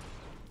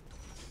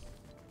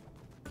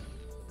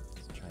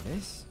try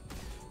this.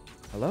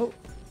 Hello?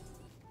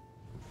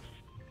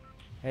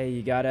 Hey,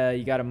 you got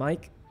a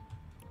mic?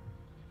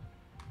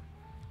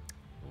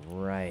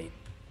 Right.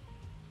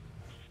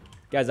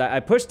 Guys, I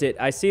pushed it.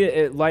 I see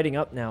it lighting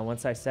up now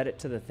once I set it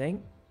to the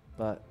thing,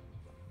 but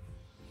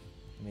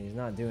I mean, he's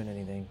not doing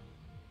anything.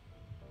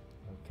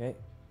 Okay.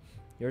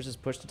 Yours is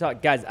push to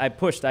talk. Guys, I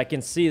pushed. I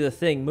can see the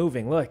thing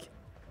moving. Look.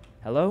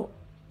 Hello?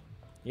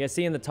 You guys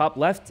see in the top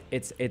left?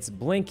 It's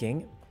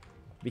blinking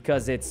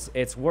because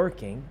it's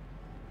working.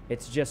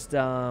 It's just,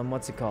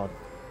 what's it called?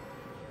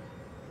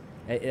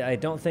 I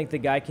don't think the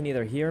guy can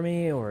either hear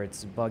me or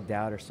it's bugged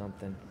out or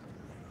something.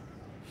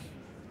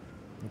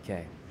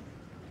 Okay.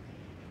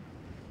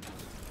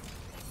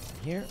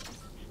 Here.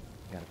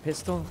 Got a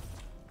pistol.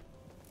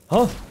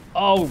 Huh?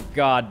 Oh,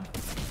 God.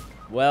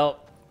 Well,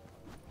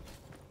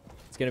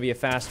 it's going to be a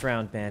fast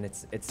round, man.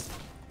 It's going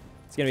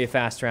to be a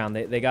fast round.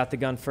 They got the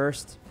gun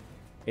first.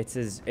 It's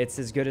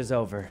as good as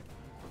over.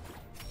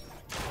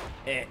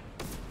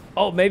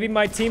 Oh, maybe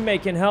my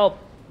teammate can help.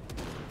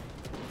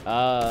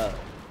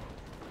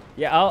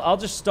 Yeah, I'll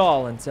just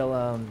stall until,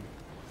 All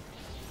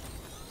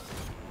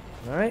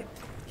right.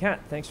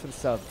 Cat, thanks for the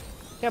sub.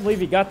 Can't believe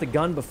he got the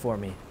gun before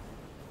me.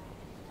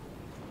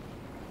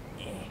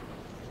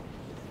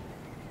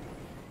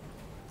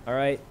 All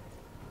right.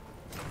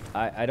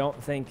 I don't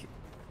think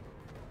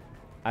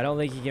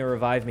he can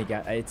revive me,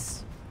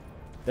 guys.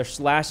 They're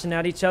slashing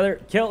at each other.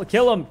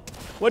 Kill him.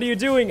 What are you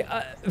doing?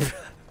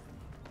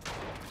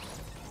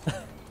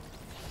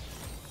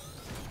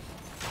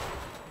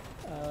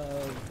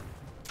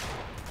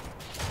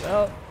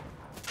 Well,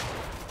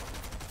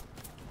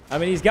 I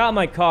mean, he's got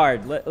my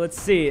card. Let's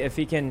see if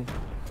he can.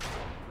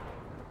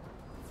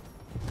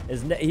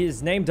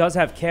 His name does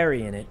have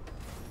carry in it.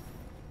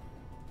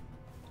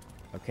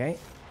 Okay.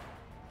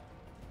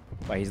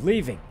 But he's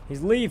leaving.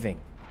 He's leaving.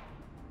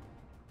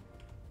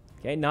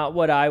 Okay, not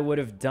what I would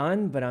have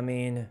done, but I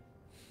mean...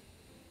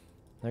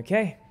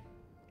 Okay.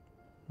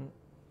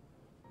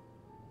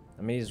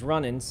 I mean, he's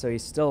running, so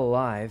he's still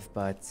alive,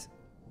 but...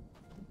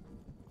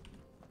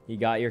 You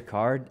got your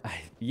card?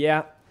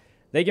 Yeah.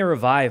 They can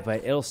revive,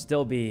 but it'll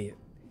still be...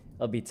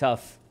 It'll be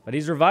tough. But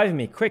he's reviving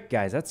me quick,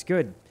 guys. That's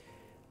good.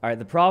 Alright,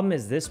 the problem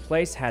is this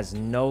place has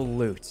no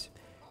loot.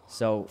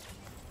 So...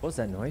 What was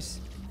that noise?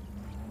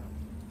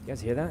 You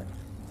guys hear that?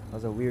 That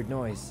was a weird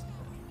noise.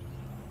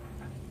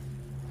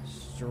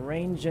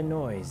 Strange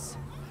noise.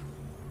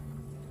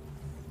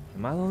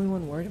 Am I the only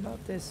one worried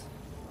about this?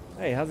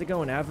 Hey, how's it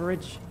going,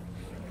 average?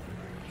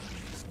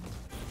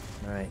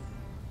 Alright.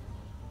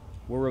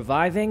 We're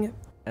reviving,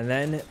 and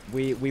then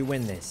we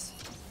win this.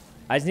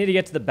 I just need to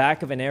get to the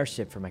back of an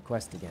airship for my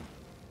quest again.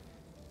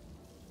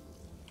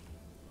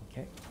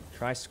 Okay.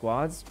 Try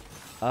squads.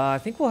 I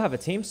think we'll have a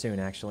team soon,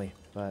 actually.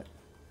 But...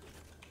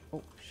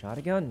 Oh, shot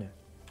a gun.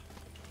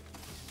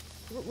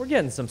 We're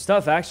getting some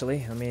stuff,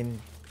 actually. I mean,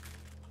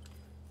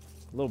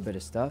 a little bit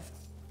of stuff.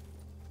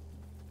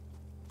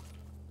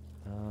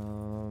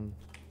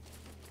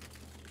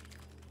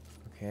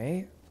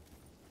 Okay.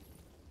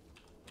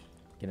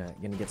 Gonna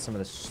get some of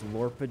the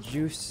slurpa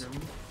juice.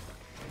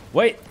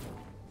 Wait,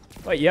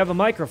 you have a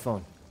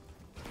microphone.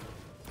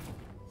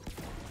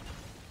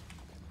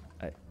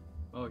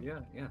 Oh yeah.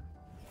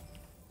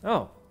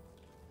 Oh,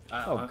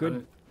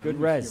 good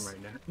res.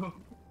 Right now.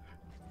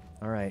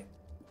 All right.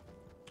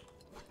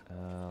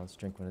 Let's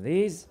drink one of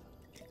these.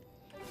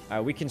 All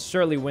right, we can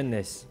surely win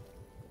this.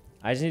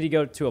 I just need to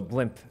go to a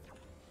blimp.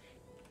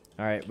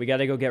 All right, we got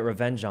to go get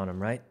revenge on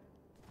him, right?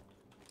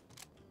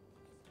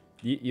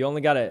 You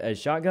only got a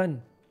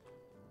shotgun?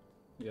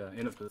 Yeah,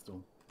 and a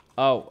pistol.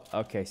 Oh,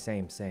 okay,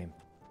 same.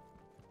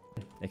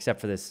 Except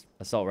for this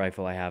assault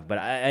rifle I have, but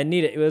I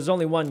need it. It was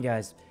only one,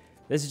 guys.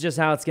 This is just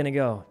how it's gonna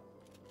go.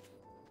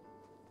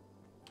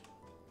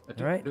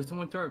 All right. There's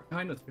someone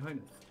behind us.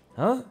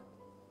 Huh?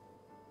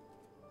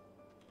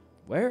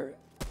 Where?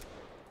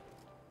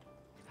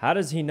 How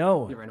does he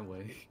know? He ran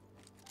away.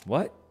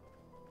 What?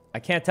 I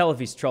can't tell if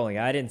he's trolling.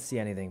 I didn't see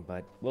anything,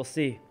 but we'll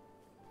see.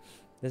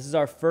 This is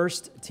our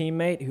first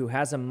teammate who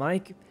has a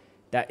mic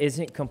that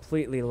isn't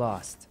completely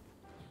lost.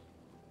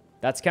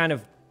 It's kind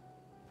of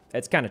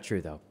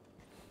true, though.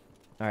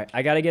 All right,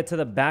 I got to get to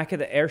the back of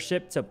the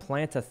airship to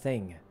plant a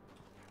thing.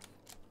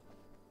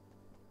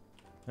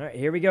 All right,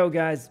 here we go,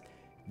 guys.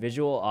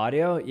 Visual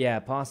audio? Yeah,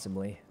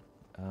 possibly.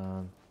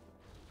 Over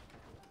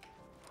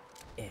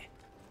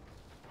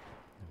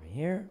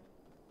here.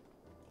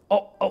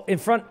 Oh, in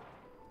front.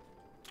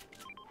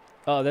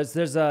 Oh,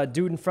 there's a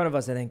dude in front of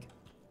us, I think.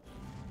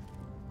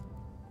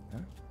 Huh?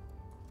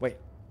 Wait,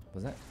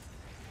 was that?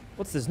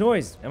 What's this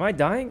noise? Am I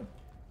dying?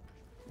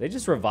 They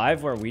just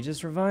revived where we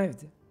just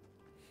revived?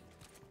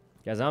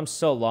 Guys, I'm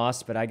so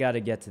lost, but I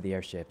gotta get to the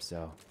airship,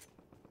 so.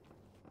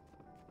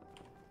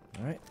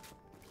 Alright.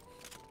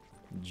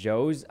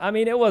 Joe's. I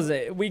mean, it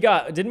wasn't.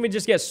 Didn't we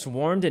just get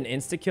swarmed and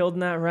insta-killed in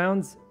that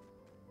round?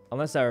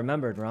 Unless I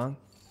remembered wrong.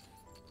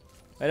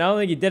 I don't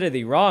think he did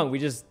anything wrong.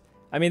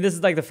 I mean, this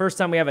is like the first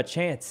time we have a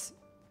chance.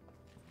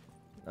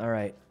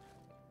 Alright.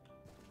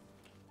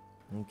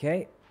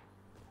 Okay.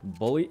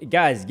 Bully.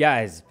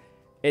 Guys.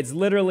 It's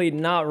literally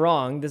not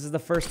wrong. This is the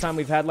first time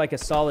we've had like a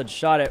solid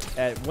shot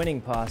at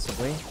winning,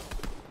 possibly.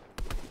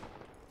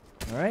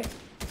 Alright.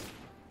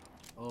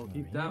 Oh,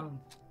 keep down.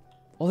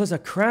 Oh, there's a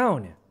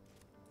crown.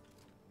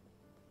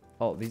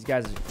 Oh, these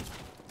guys.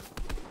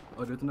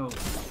 Oh, there's no.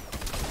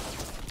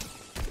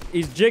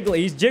 He's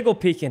jiggle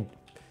peeking.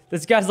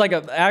 This guy's like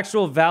an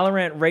actual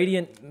Valorant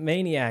Radiant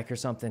maniac or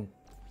something.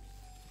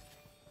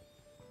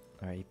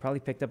 Alright, he probably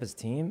picked up his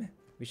team.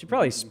 We should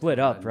probably split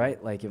up,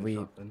 right? Like if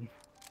we...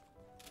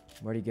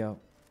 Where'd he go?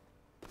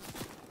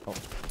 Oh.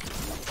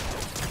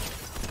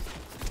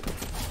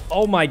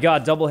 Oh my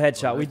god, double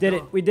headshot. We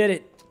did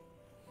it.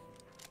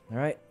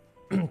 Alright.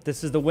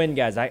 This is the win,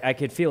 guys. I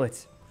could feel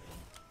it.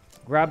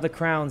 Grab the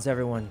crowns,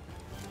 everyone.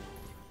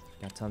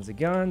 Got tons of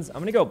guns. I'm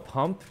gonna go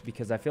pump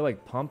because I feel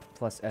like pump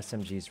plus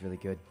SMG is really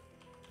good.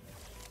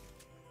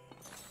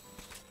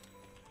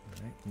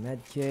 Alright, med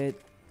kit.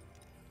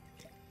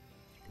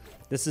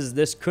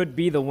 This could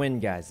be the win,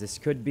 guys. This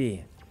could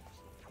be.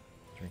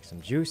 Drink some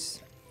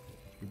juice.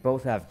 We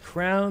both have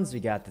crowns.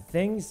 We got the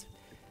things.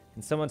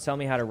 Can someone tell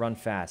me how to run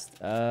fast?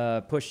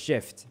 Push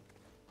shift.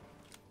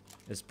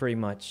 That's pretty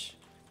much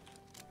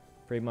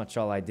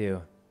all I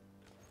do.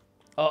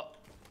 Oh.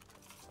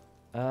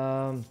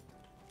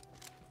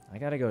 I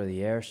gotta go to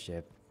the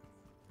airship.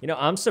 You know,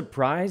 I'm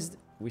surprised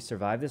we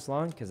survived this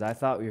long because I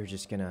thought we were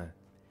just gonna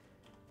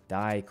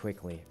die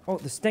quickly. Oh,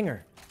 the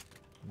stinger.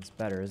 It's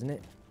better, isn't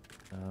it?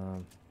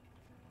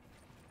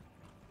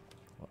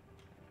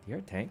 You're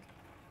a tank?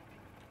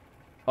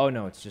 Oh,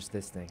 no, it's just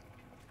this thing.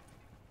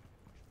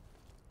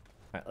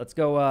 All right, let's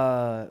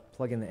go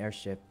plug in the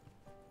airship.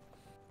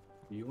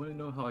 Do you want to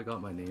know how I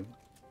got my name?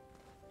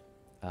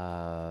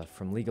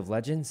 From League of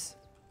Legends?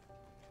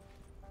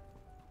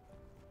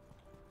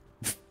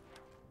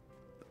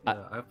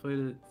 Yeah, I played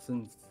it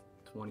since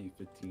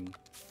 2015.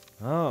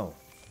 Oh.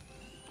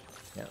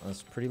 Yeah,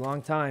 that's a pretty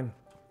long time.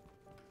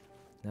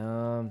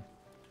 How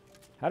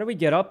do we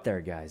get up there,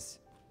 guys?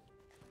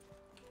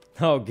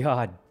 Oh,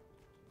 God.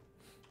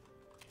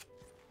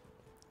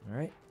 All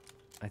right.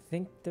 I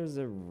think there's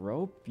a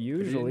rope,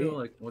 usually. I didn't know,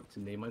 like, what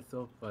to name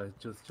myself, but I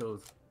just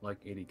chose, like,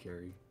 80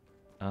 carry.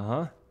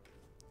 Uh-huh.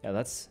 Yeah,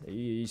 that's...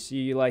 You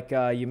see, like,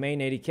 you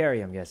main 80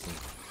 carry, I'm guessing.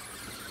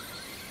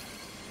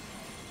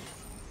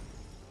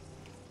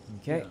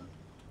 Okay. Yeah.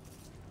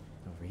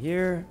 Over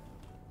here.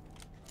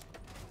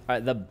 All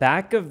right, the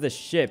back of the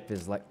ship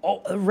is like...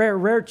 Oh, a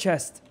rare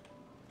chest.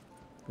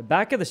 The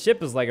back of the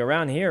ship is like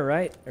around here,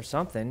 right? Or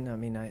something. I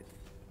mean,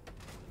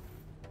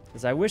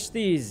 because I wish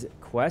these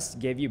quests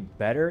gave you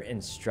better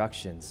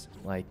instructions.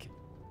 Like...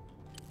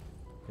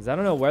 Because I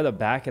don't know where the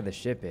back of the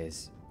ship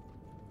is.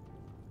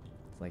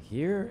 It's like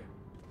here.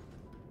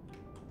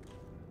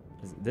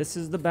 This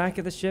is the back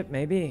of the ship,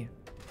 maybe.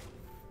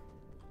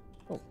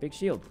 Oh, big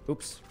shield.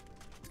 Oops.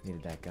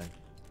 Needed that gun.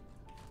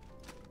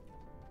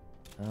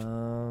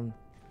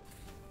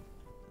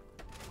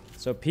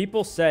 So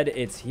people said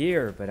it's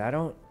here, but I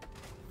don't...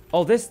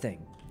 Oh, this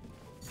thing.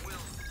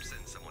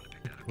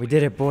 We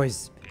did it,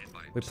 boys.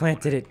 We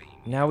planted it.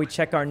 Now we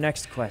check our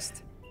next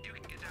quest.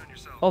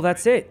 Oh,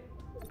 that's it.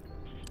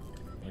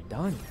 We're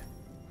done.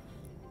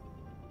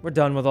 We're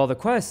done with all the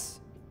quests.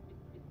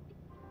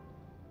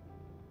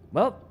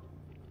 Well.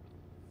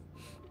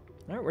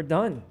 Alright, we're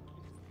done.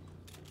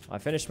 I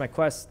finished my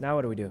quest. Now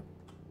what do we do?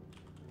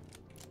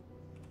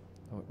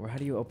 Oh, how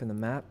do you open the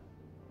map?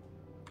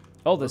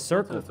 Oh, the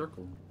circle.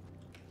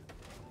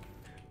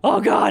 Oh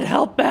god,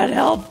 help, man,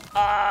 help!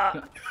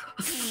 Ah.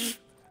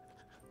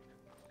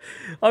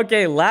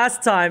 Okay,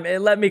 last time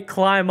it let me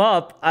climb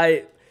up.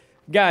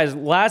 Guys,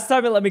 last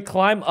time it let me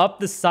climb up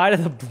the side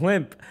of the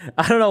blimp.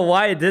 I don't know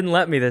why it didn't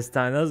let me this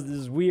time. This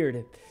is weird.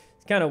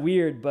 It's kind of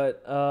weird,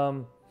 but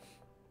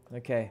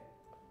okay.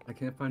 I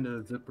can't find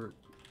a zipper.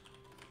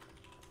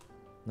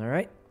 All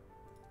right.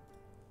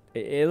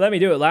 It let me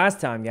do it last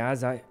time,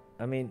 guys. I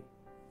mean,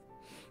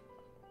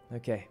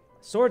 okay.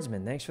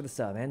 Swordsman, thanks for the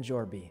sub, and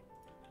Jorby.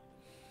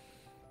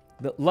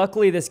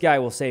 Luckily, this guy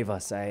will save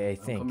us, I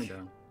think.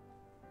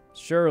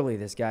 Surely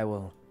this guy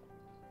will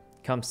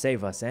come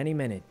save us any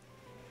minute.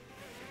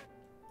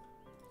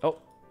 Oh,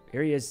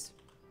 here he is.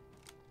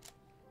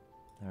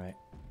 All right.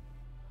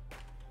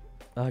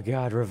 Oh,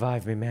 God,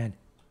 revive me, man.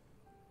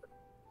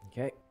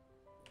 Okay.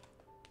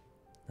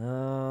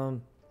 We're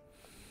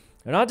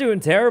not doing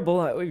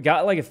terrible. We've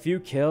got, like, a few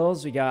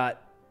kills. We got...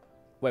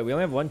 Wait, we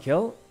only have one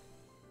kill?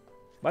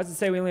 Why does it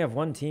say we only have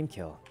one team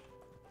kill?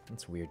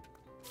 That's weird.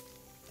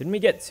 Didn't we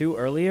get 2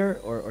 earlier,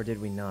 or did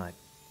we not?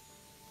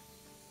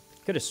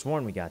 Could have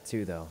sworn we got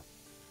 2, though.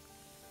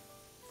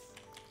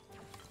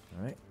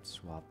 Alright,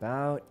 swap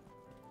out.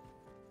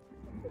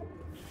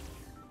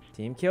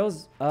 Team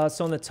kills.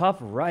 So on the top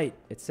right,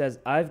 it says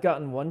I've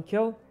gotten 1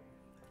 kill.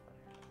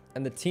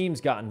 And the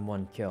team's gotten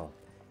 1 kill.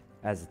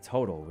 As a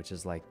total, which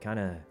is like kind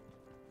of...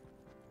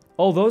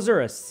 Oh, those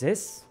are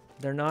assists?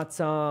 They're not,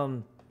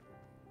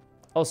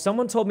 Oh,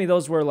 someone told me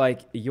those were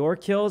like your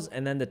kills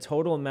and then the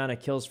total amount of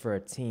kills for a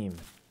team.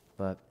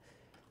 But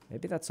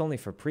maybe that's only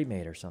for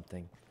pre-made or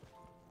something.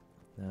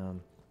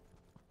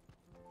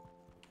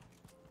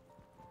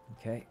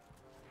 Okay.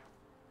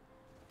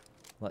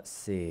 Let's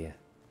see.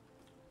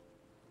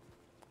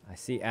 I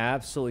see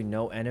absolutely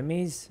no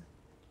enemies.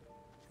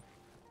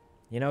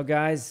 You know,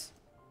 guys,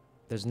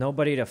 there's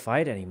nobody to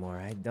fight anymore.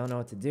 I don't know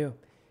what to do.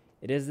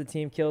 It is the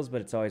team kills,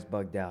 but it's always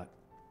bugged out.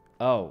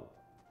 Oh.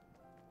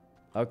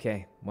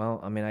 Okay. Well,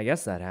 I mean, I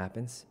guess that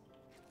happens.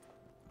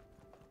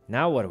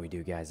 Now what do we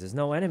do, guys? There's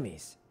no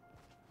enemies.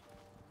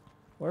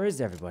 Where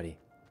is everybody?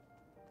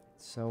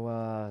 So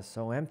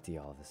empty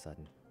all of a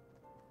sudden.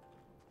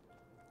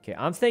 Okay,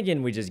 I'm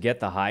thinking we just get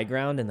the high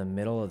ground in the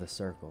middle of the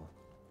circle.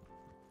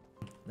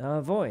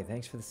 Void,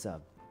 thanks for the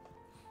sub.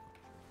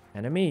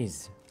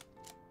 Enemies.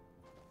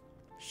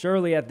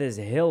 Surely at this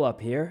hill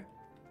up here.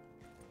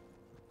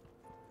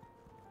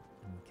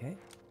 Okay.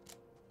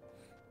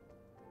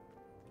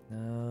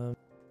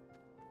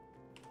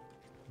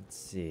 Let's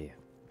see.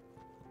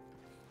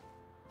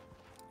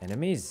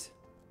 Enemies.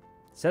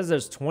 It says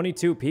there's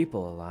 22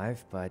 people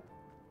alive, but...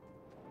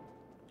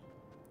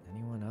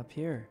 Anyone up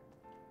here?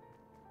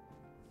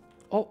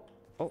 Oh,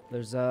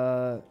 there's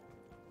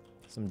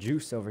some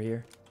juice over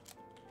here.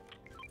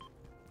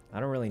 I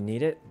don't really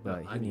need it,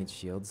 but he needs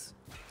shields.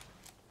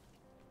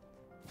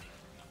 All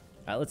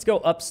right, let's go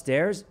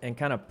upstairs and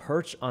kind of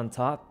perch on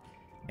top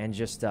and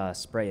just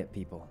spray at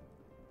people.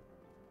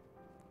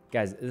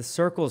 Guys, the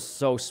circle's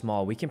so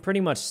small. We can pretty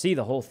much see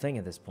the whole thing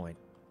at this point.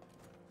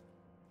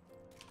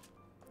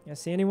 Yeah,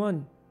 see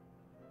anyone?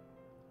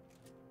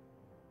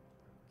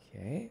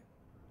 Okay.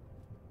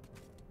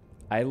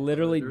 I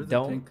literally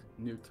don't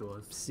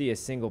see a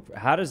single...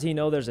 How does he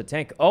know there's a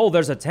tank? Oh,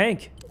 there's a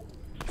tank!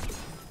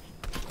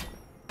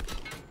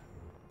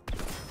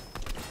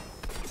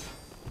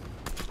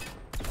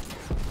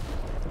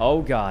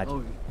 Oh god.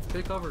 Oh,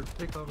 take cover,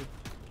 take cover.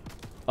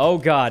 Oh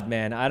god,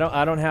 man. I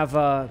don't have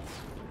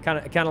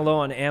kind of low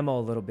on ammo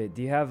a little bit.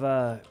 Do you have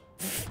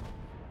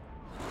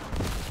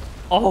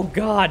Oh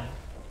god.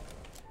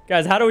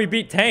 Guys, how do we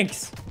beat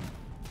tanks?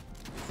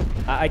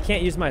 I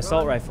can't use my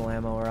assault rifle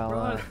ammo or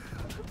I'll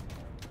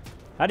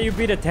How do you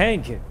beat a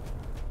tank?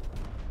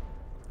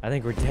 I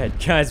think we're dead.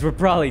 Guys, we're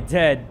probably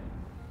dead.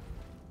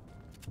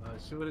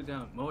 Shoot it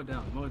down. Mow it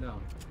down. Mow it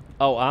down.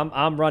 Oh,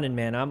 I'm running,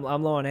 man. I'm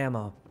low on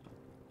ammo.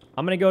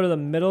 I'm gonna go to the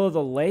middle of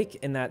the lake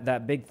in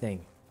that big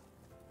thing.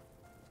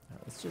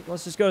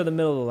 Let's just go to the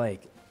middle of the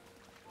lake.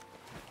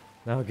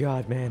 Oh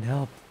god, man,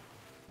 help.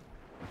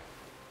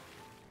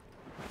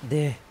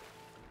 There.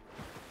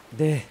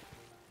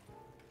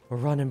 We're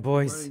running,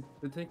 boys. Right,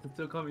 the tank is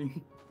still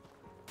coming.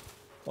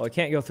 Well, I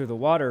can't go through the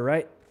water,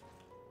 right?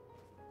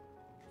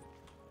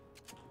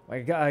 I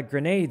got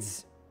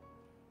grenades.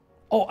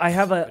 Oh, I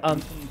have a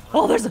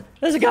Oh, there's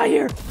a guy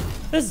here.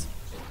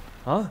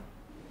 Huh?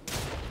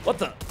 What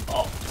the?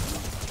 Oh.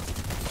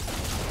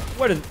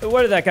 Where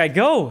did that guy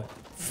go?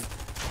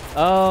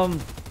 Well,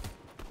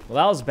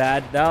 that was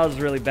bad. That was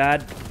really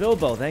bad.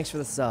 Bilbo, thanks for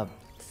the sub.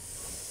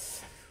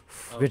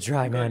 Good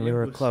try, you got man. We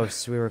were ambushed.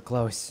 close. We were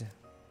close.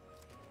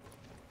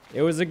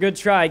 It was a good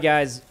try,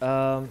 guys. It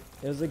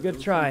was a good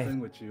What's try. the thing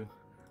with you?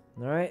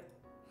 All right.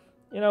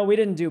 You know, we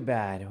didn't do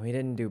bad. We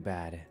didn't do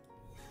bad.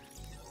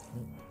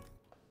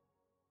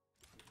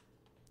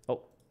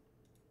 Oh.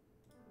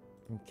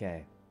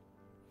 Okay.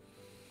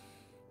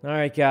 All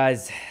right,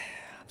 guys.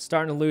 I'm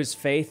starting to lose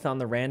faith on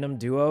the random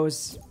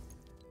duos.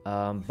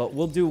 But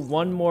we'll do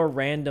one more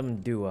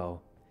random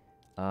duo.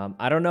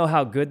 I don't know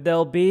how good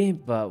they'll be,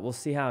 but we'll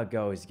see how it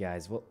goes,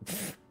 guys. All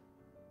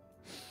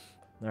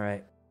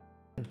right.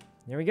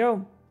 Here we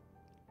go.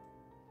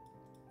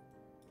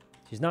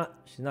 She's not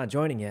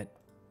joining yet.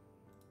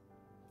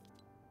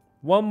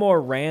 One more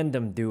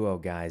random duo,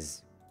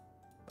 guys.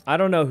 I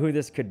don't know who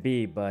this could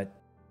be, but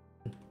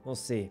we'll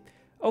see.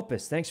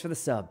 Opus, thanks for the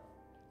sub.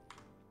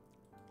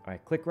 All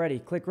right, click ready,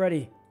 click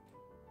ready.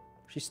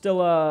 She's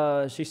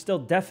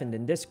still deafened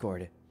in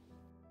Discord.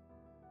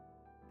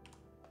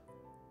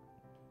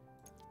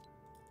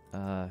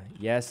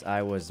 Yes,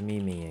 I was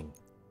memeing.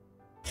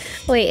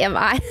 Wait, am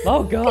I?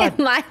 Oh God!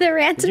 Am I the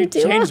random Did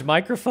you duo? change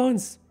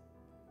microphones?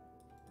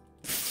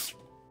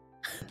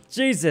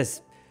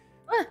 Jesus!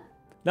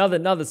 No,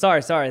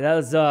 sorry. That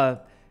was I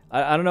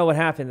don't know what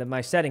happened.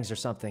 My settings or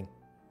something.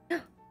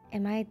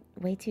 Am I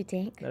way too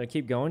dank? No,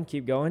 keep going,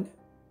 keep going.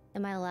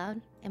 Am I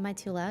loud? Am I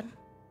too loud?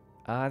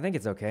 I think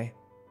it's okay.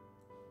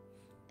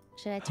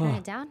 Should I turn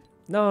it down?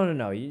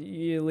 No.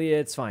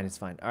 It's fine. It's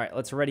fine. All right,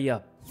 let's ready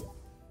up.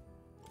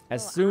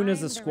 As soon as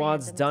I'm the the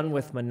squad's random done duo.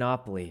 with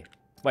Monopoly.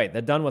 Wait,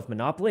 they're done with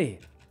Monopoly?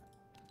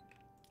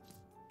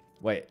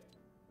 Wait.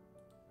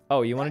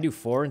 Oh, you want to do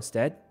 4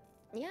 instead?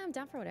 Yeah, I'm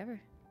down for whatever.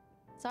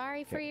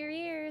 Sorry for your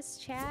ears,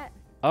 chat.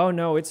 Oh,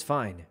 no, it's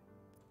fine.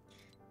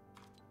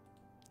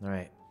 All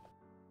right.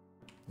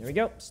 There we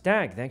go.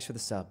 Stag, thanks for the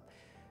sub.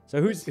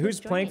 So who's playing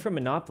joining? for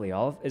Monopoly?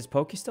 Is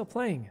Pokey still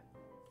playing?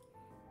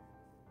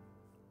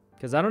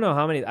 Because I don't know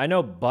how many. I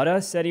know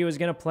Butta said he was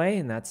going to play,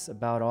 and that's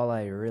about all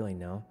I really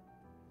know.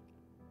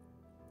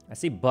 I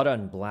see Butta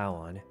and Blau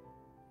on.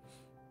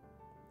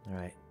 All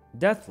right.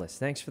 Deathless,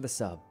 thanks for the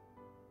sub.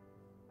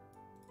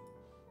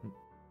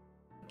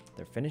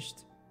 They're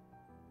finished.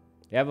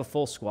 You have a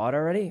full squad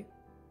already?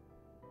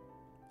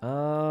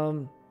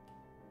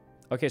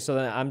 Okay, so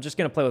then I'm just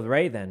going to play with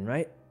Ray then,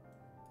 right?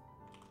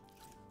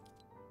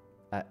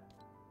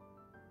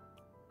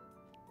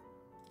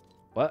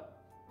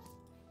 What?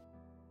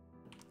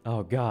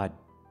 Oh, God.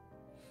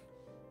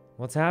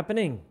 What's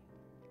happening?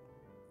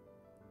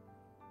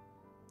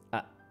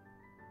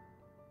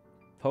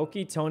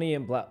 Pokey, Tony,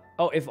 and Blau.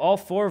 Oh, if all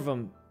 4 of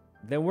them,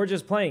 then we're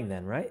just playing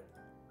then, right?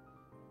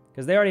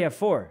 Because they already have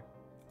 4.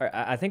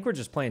 I think we're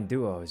just playing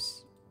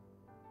duos.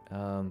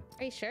 Are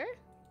you sure?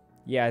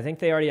 Yeah, I think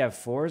they already have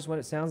 4 is what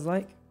it sounds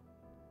like.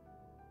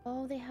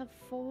 Oh, they have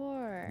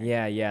 4.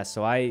 Yeah,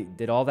 so I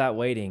did all that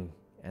waiting,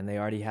 and they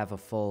already have a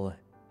full...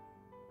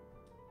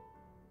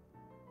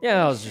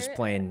 Yeah, I was just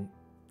playing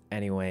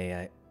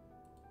anyway.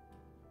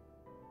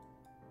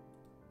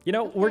 You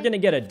know, we're going to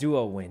get a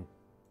duo win.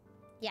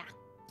 Yeah.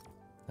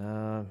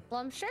 Well,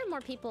 I'm sure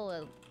more people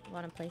will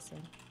want to play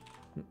soon.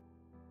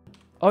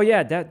 Oh,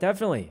 yeah,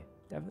 definitely.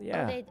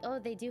 Yeah.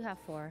 They do have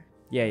 4.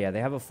 Yeah, they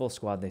have a full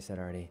squad, they said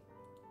already.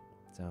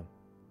 So,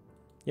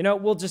 you know,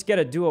 we'll just get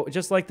a duo,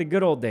 just like the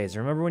good old days.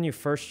 Remember when you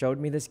first showed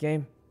me this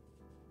game?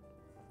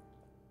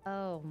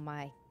 Oh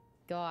my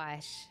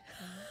gosh.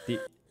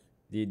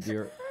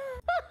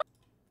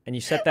 And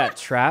you set that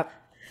trap?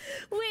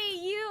 Wait,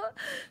 you...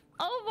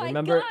 Oh my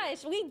Remember?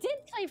 gosh, we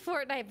did play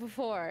Fortnite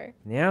before.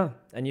 Yeah,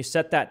 and you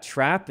set that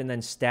trap and then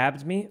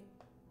stabbed me?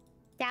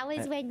 That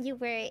was when you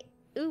were...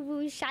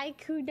 Ubu,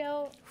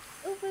 Sykkuno.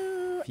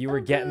 Ubu, You were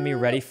getting me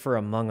ready for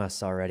Among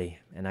Us already,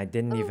 and I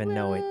didn't even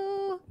know it.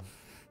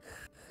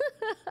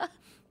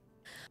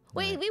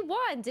 Wait, we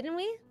won, didn't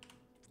we?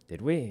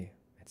 Did we?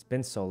 It's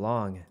been so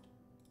long.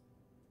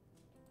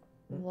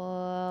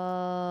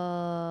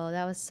 Whoa,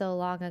 that was so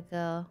long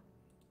ago.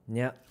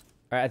 Yeah.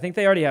 All right, I think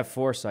they already have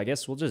 4, so I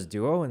guess we'll just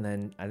duo, and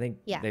then I think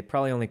they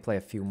probably only play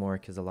a few more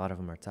because a lot of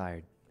them are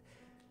tired.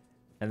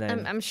 And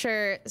then I'm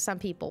sure some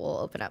people will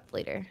open up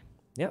later.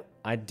 Yep,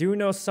 I do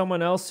know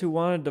someone else who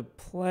wanted to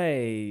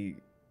play,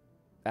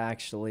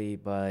 actually,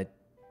 but...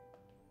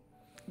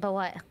 But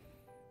what?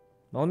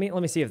 Well,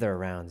 let me see if they're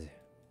around.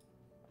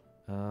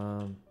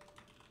 All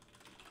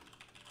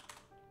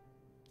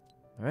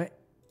right.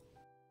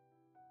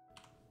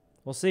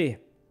 We'll see.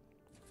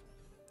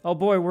 Oh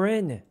boy, we're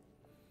in. All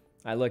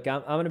right, look,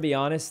 I'm gonna be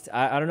honest.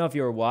 I don't know if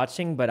you were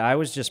watching, but I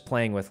was just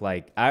playing with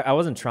I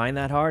wasn't trying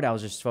that hard. I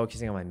was just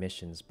focusing on my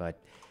missions, but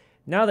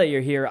now that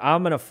you're here,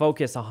 I'm gonna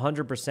focus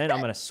 100%.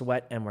 I'm gonna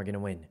sweat, and we're gonna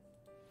win.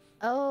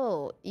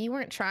 Oh, you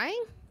weren't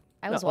trying?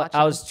 I was No, watching.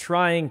 I was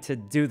trying to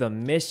do the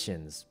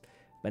missions,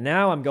 but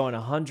now I'm going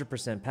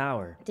 100%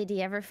 power. Did you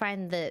ever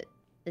find the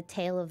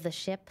tail of the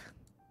ship?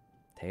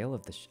 Tail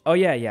of the Oh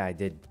yeah, I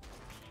did.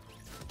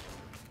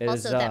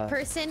 Also, that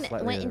person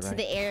slightly went to the into right.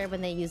 the air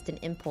when they used an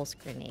impulse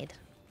grenade.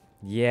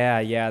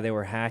 Yeah, they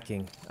were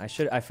hacking. I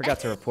forgot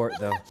to report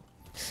though.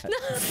 No,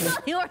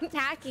 you weren't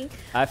hacking.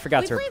 I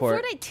forgot to report.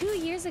 We played Fortnite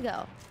 2 years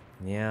ago.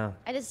 Yeah.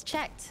 I just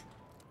checked.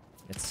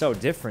 It's so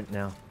different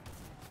now.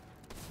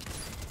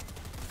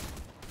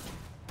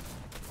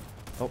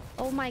 Oh.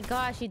 Oh my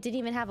gosh, you didn't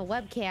even have a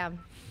webcam.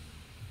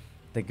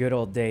 The good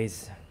old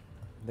days.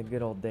 The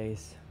good old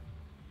days.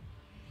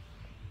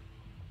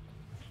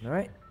 All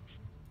right.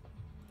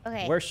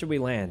 Okay. Where should we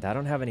land? I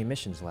don't have any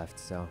missions left,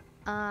 so.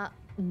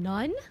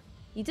 None?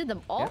 You did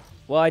them all? Yeah.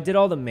 Well, I did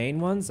all the main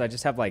ones. I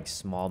just have like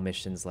small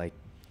missions like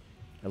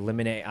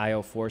eliminate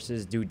IO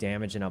forces, do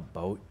damage in a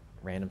boat,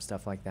 random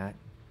stuff like that.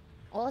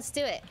 Well, let's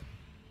do it.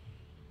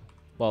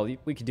 Well,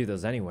 we could do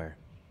those anywhere.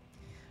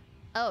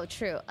 Oh,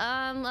 true.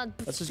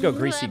 Let's just go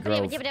Greasy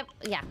Grove.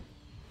 Yeah.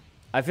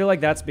 I feel like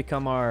that's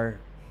become our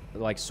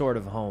like sort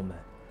of home.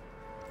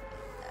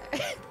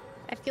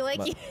 I feel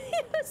like you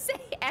say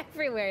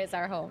everywhere is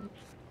our home.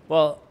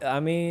 Well, I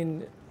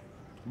mean,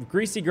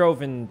 Greasy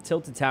Grove and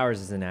Tilted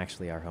Towers isn't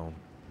actually our home.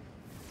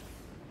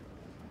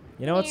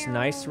 You know what's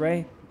nice,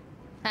 Ray?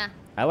 Huh?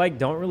 I like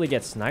don't really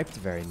get sniped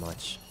very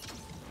much.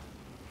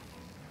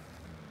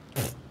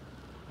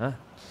 Huh?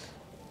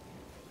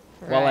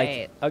 Well,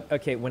 like,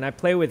 okay, when I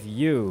play with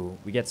you,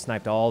 we get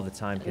sniped all the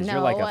time because you're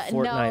like a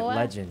Fortnite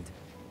legend.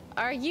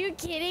 Are you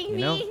kidding You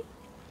know? me?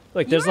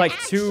 Look, there's You're like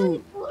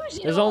two.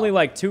 delusional. There's only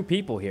like 2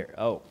 people here.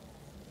 Oh.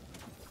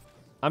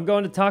 I'm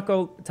going to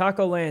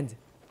Taco Land.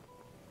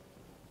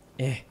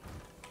 Eh.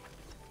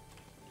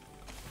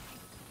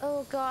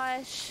 Oh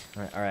gosh.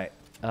 All right.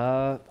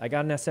 I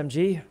got an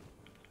SMG.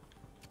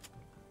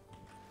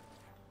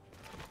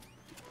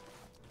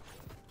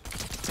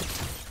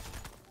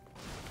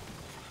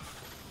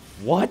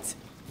 What?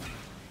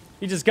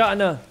 He just got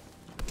in a...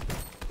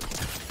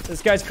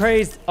 This guy's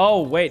crazed.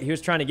 Oh, wait. He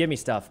was trying to give me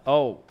stuff.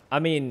 Oh, I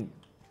mean...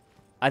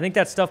 I think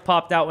that stuff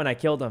popped out when I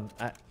killed him.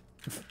 Where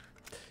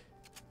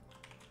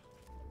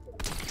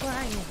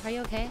are you? Are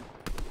you okay?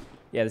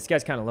 Yeah, this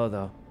guy's kind of low,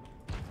 though.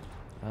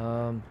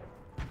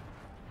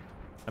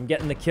 I'm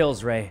getting the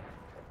kills, Ray.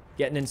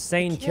 Getting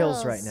insane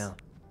kills right now.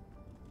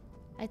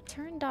 I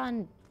turned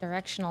on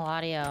directional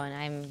audio and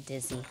I'm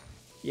dizzy.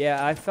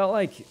 Yeah, I felt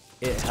like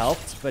it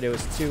helped, but it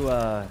was too,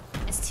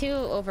 It's too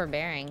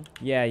overbearing.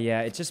 Yeah,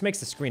 it just makes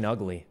the screen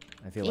ugly.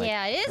 I feel like.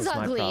 Yeah, it is that's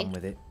ugly. my problem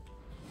with it.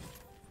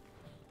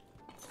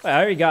 Wait, I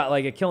already got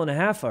like a kill and a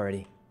half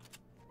already.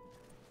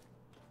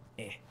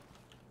 Eh.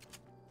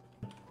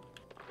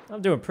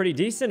 I'm doing pretty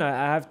decent. I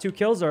have 2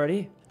 kills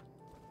already.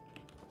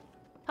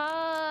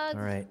 All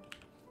right.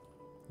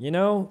 You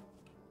know,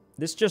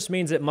 this just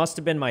means it must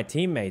have been my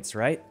teammates,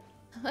 right?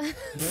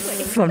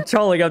 I'm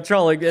trolling.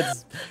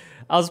 It's...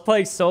 I was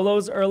playing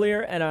solos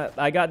earlier, and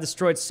I got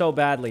destroyed so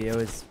badly. It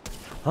was...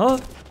 Huh?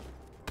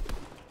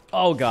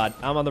 Oh, God.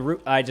 I'm on the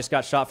roof. I just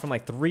got shot from,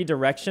 like, 3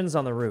 directions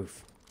on the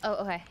roof. Oh,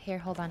 okay. Here,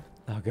 hold on.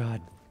 Oh,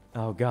 God.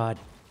 Oh, God.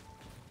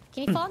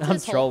 Can you fall into I'm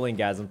this trolling,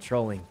 guys. I'm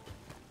trolling.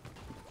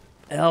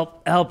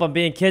 Help. Help. I'm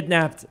being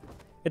kidnapped.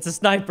 It's a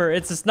sniper.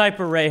 It's a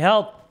sniper, Ray.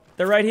 Help.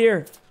 They're right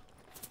here.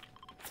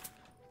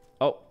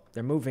 Oh,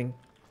 they're moving.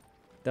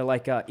 They're,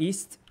 like,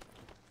 east.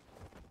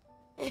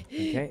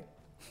 Okay.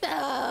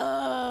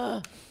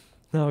 Oh,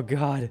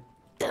 God.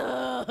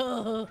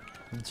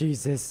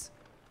 Jesus.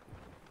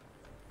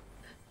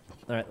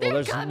 All right. Well,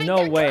 there's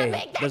no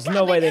way. There's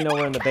no way they know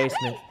we're in the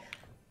basement.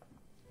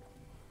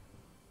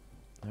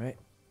 All right.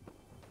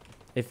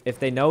 If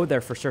they know,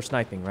 they're for sure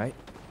sniping, right?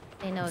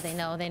 They know.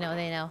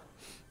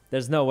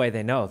 There's no way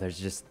they know. There's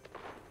just...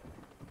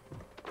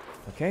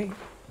 Okay.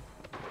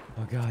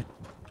 Oh, God.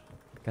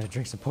 Gotta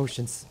drink some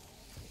potions.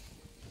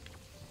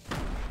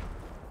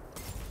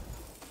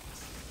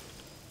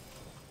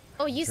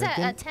 Oh, use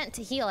that tent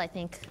to heal, I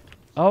think.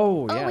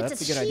 Oh, yeah, it's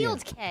that's a good idea.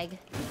 shield keg.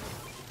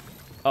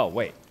 Oh,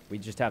 wait. We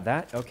just have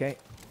that? Okay.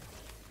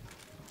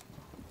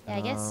 Yeah,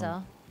 I guess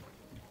so.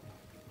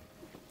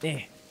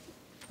 Eh.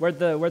 Where'd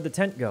the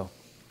tent go?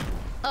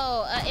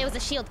 Oh, it was a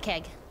shield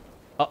keg.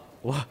 Oh,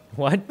 what?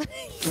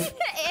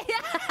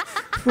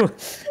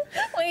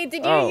 Wait,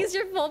 did you use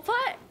your full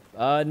pot?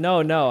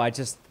 No. I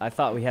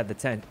thought we had the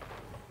tent.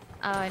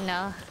 Oh,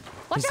 no.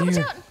 Watch He's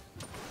out.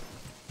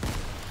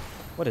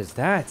 What is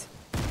that?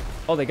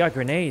 Oh, they got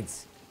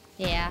grenades.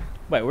 Yeah.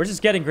 Wait, we're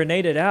just getting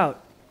grenaded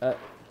out.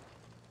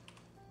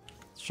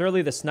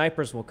 Surely the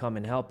snipers will come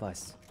and help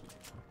us.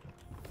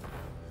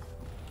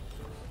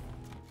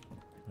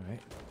 All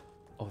right.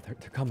 Oh, they're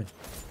coming.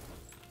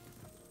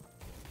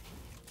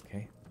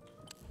 Okay.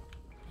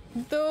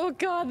 Oh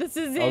God, this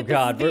is it. Oh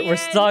God, we're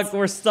stuck.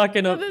 We're stuck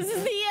in a. This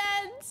is the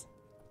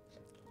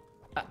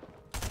end.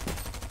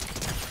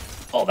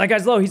 Oh, that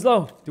guy's low. He's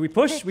low. Do we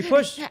push? We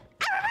push.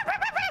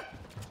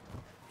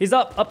 He's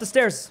up the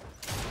stairs.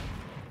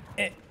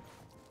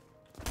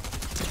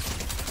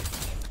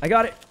 I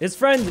got it. His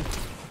friend.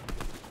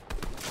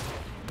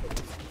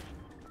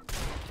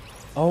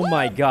 Oh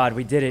my God,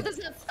 we did it. There's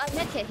a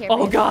medkit here.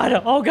 Oh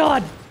God. Oh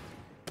God.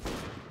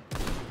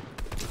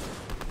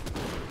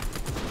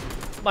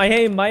 My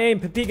aim.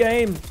 Papiga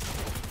aim.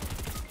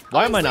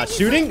 Why am I not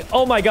shooting?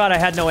 Oh my God, I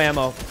had no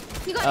ammo.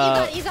 You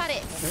got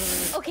it.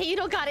 Okay, you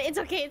don't got it. It's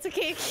okay.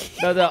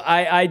 No,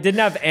 I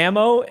didn't have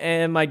ammo,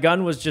 and my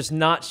gun was just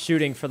not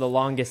shooting for the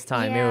longest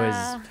time.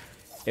 Yeah.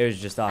 It was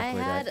just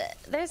awkward.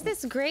 There's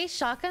this gray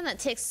shotgun that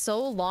takes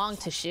so long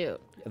to shoot.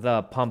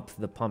 The pump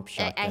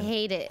shotgun. I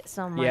hate it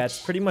so much. Yeah,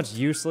 it's pretty much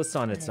useless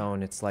on its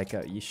own. It's like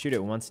you shoot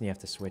it once and you have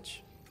to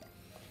switch.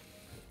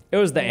 It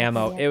was the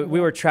ammo. We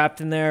were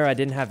trapped in there. I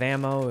didn't have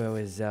ammo. It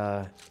was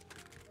all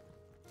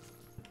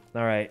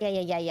right.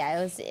 Yeah.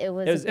 It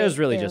was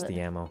really just the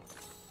ammo.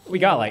 We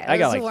got like I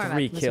got like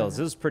 3 kills.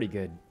 It was pretty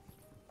good.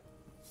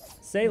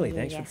 Saley,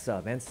 thanks for the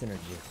sub and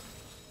synergy.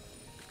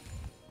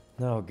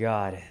 Oh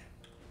god.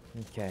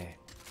 Okay.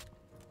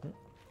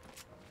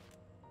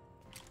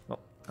 Well,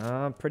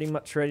 I'm pretty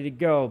much ready to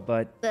go,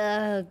 but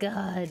oh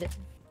god.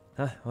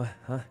 Huh? What?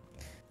 Huh?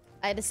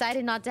 I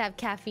decided not to have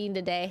caffeine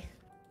today.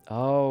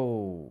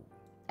 Oh.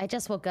 I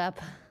just woke up.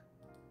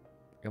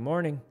 Good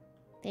morning.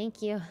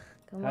 Thank you.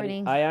 Good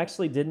morning. I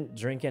actually didn't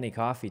drink any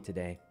coffee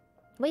today.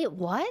 Wait,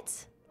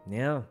 what?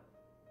 Yeah.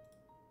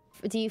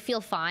 Do you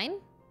feel fine?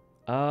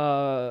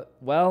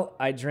 Well,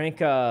 I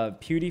drank a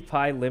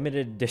PewDiePie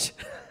limited edition.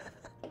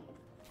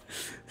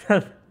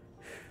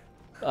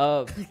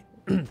 Well,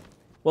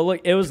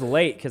 look, it was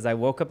late because I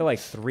woke up at like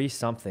 3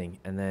 something,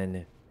 and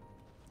then,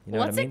 you know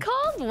What's what I mean? it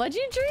called? What'd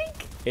you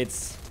drink?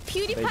 It's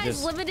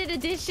PewDiePie's limited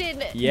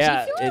edition.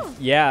 Yeah, G Fuel?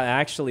 yeah.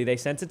 Actually, they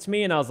sent it to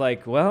me, and I was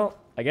like, well,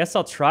 I guess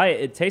I'll try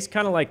it. It tastes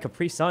kind of like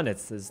Capri Sun.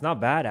 It's not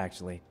bad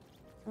actually.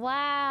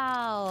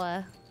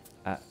 Wow.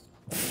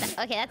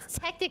 Okay, that's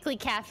technically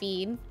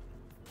caffeine.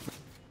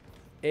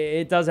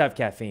 It does have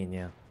caffeine,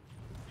 yeah.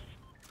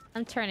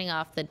 I'm turning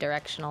off the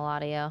directional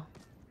audio.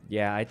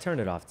 Yeah, I turned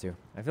it off too.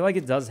 I feel like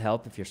it does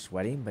help if you're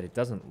sweating, but it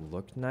doesn't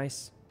look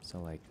nice. So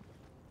like,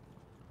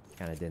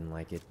 kind of didn't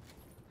like it.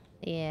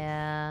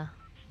 Yeah.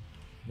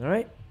 All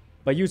right,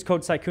 but use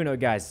code Sykkuno,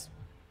 guys.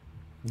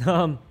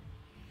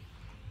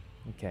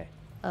 Okay.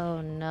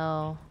 Oh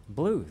no.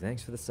 Blue,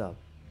 thanks for the sub.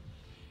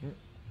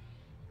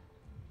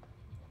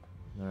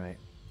 All right.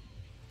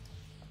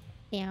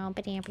 Where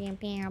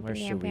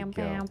should we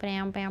go?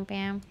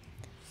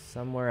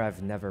 Somewhere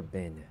I've never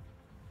been.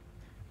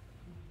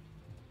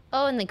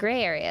 Oh, in the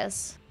gray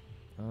areas.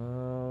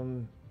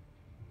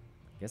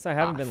 Guess I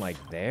haven't been like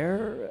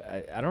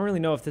there. I don't really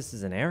know if this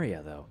is an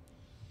area though.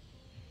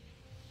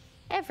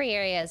 Every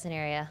area is an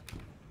area.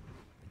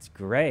 It's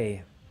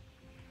gray.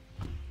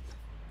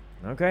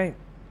 Okay.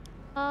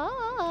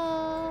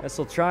 Oh. Guess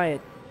we'll try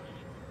it.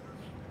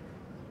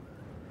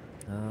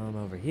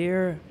 Over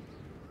here.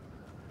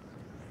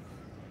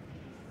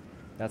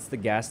 That's the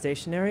gas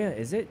station area,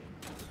 is it?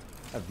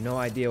 I have no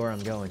idea where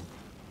I'm going.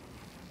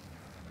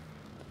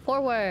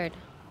 Forward.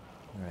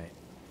 All right.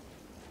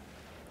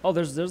 Oh,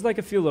 there's like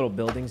a few little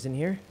buildings in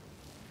here.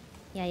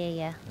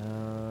 Yeah.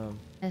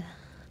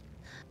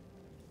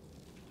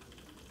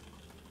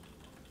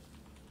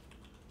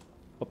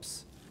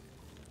 Oops.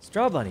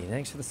 Straw Bunny,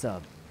 thanks for the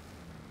sub.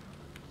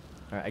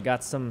 All right, I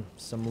got some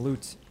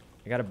loot.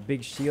 I got a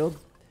big shield.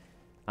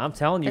 I'm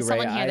telling you,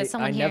 Ray,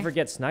 I never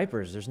get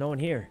snipers. There's no one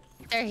here.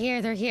 They're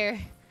here.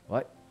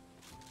 What?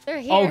 They're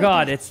here. Oh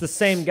god, it's the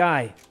same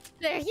guy.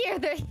 They're here.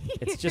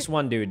 It's just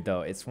one dude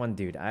though. It's one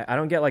dude. I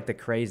don't get like the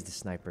crazed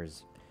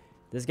snipers.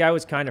 This guy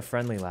was kind of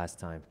friendly last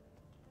time.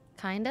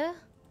 Kinda?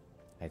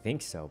 I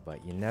think so,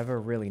 but you never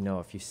really know.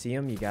 If you see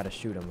him, you gotta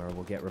shoot him or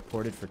we'll get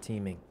reported for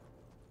teaming.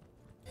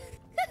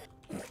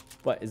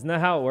 What, isn't that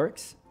how it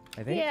works?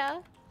 I think.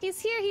 Yeah. He's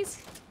here,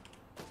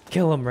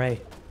 Kill him, Ray.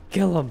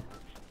 Kill him.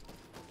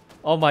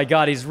 Oh my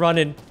god, he's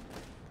running.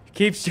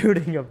 Keep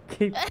shooting him.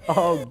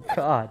 Oh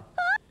god.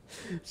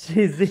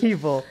 She's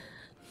evil.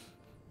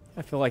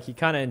 I feel like he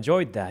kind of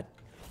enjoyed that.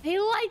 He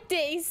liked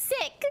it. He's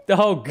sick.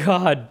 Oh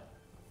god.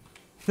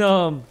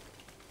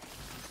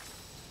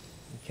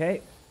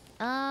 Okay.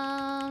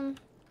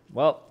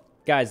 Well,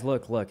 guys,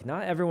 look.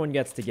 Not everyone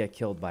gets to get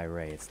killed by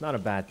Ray. It's not a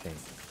bad thing.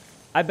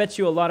 I bet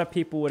you a lot of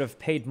people would have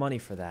paid money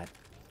for that.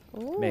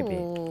 Ooh. Maybe.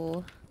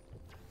 Do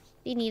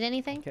you need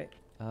anything? Okay.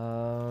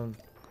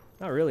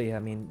 Not really. I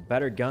mean,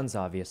 better guns,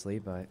 obviously,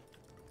 but.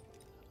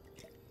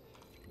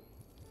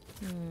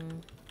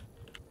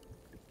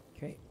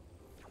 Okay.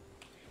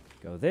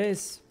 Go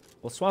this.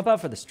 We'll swap out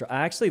for the Striker.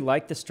 I actually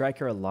like the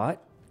Striker a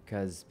lot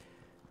because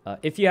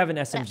if you have an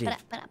SMG,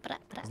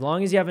 as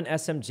long as you have an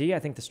SMG, I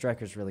think the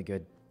Striker is really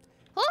good.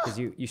 Because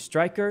you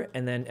Striker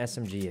and then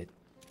SMG it.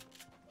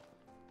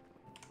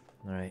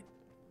 All right.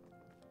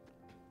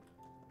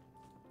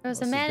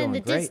 There's a man in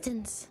the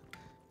distance.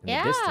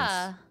 The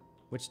distance?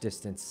 Which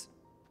distance?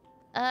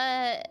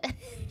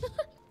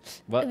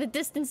 What? The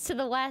distance to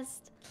the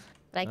west.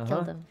 But I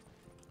killed him.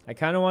 I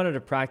kind of wanted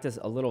to practice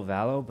a little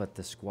Valo, but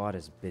the squad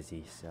is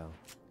busy, so.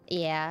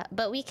 Yeah,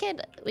 but we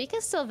could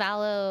still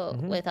Valo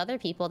with other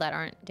people that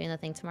aren't doing the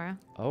thing tomorrow.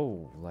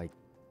 Oh, like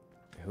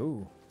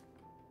who?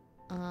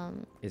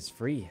 Is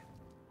free.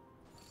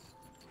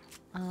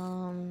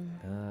 Oh,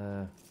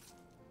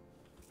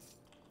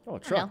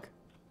 truck.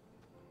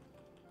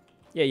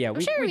 Yeah,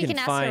 I'm sure we can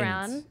ask find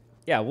around.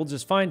 Yeah, we'll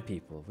just find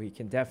people. We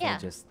can definitely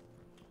just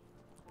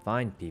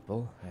find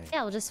people. Hey.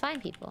 Yeah, we'll just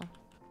find people.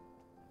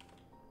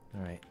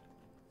 All right.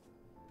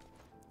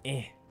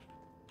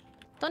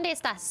 ¿Dónde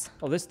estás?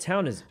 Oh, this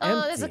town is empty.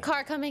 Oh, there's a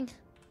car coming.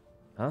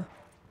 Huh?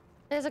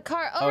 There's a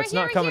car. Oh, right it's here,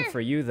 not right coming here. for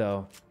you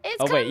though. It's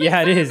oh wait, coming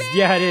yeah, it for is. me!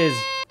 Yeah, it is.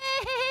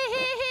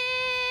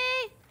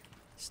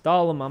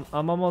 Stall him.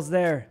 I'm almost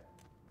there.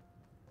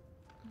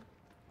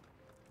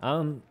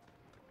 I'm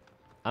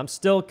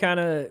still kind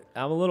of.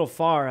 I'm a little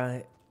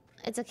far.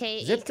 It's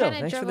okay. Zipto,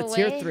 thanks for the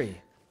tier 3.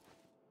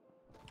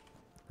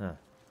 Huh.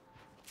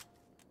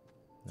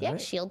 Do you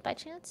have shield by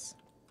chance?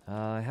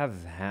 I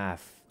have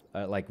half.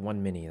 Like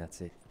 1 mini. That's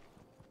it.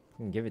 I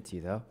can give it to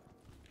you though.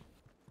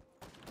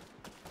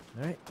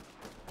 All right.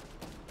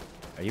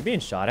 Are you being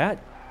shot at?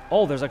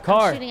 Oh, there's a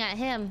car. I'm shooting at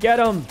him. Get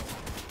him.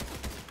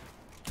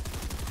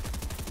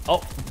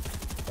 Oh.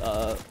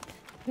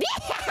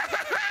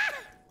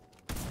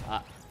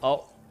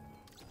 Oh.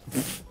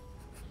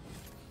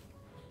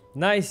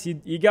 Nice.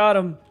 You got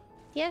him.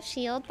 Do you have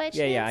shield by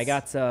chance? Yeah. I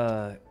got.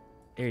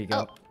 Here you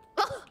go.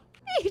 Oh.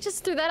 You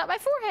just threw that at my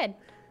forehead.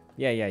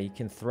 Yeah. You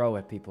can throw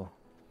at people.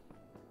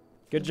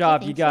 Good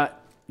job. You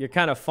got. You're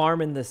kind of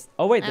farming this.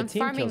 Oh wait, the team kills are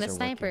farming the working.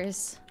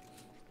 snipers.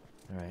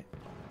 All right.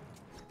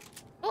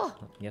 Oh.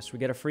 Yes, we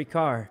get a free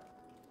car.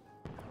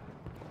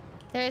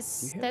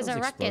 There's those a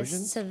ruckus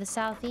explosions? to the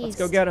southeast. Let's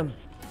go get him.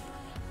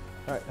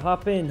 All right,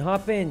 hop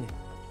in.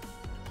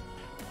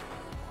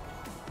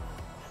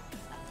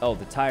 Oh,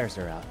 the tires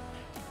are out.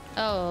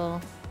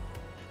 Oh.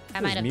 I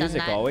Is might have done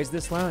music that. always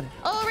this loud?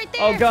 Oh, right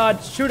there. Oh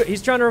God, shoot it!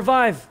 He's trying to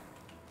revive.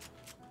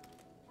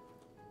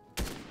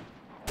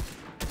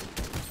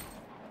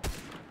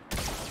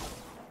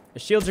 The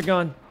shields are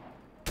gone.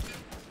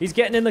 He's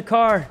getting in the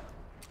car.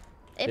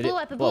 It Did blew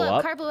up. It blew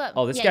up. Car blew up.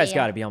 Oh, this guy's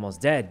got to be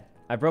almost dead.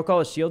 I broke all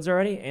his shields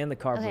already, and the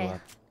car blew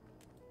up.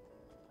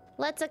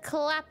 Let's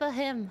clap of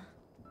him.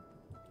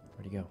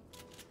 Where'd he go?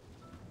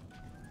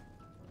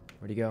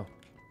 Where'd he go?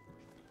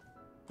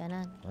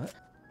 Dun-dun. What?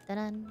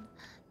 Dun-dun.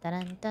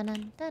 Dun-dun.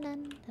 Dun-dun.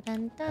 Dun-dun.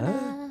 Dun-dun.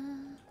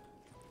 Dun-dun.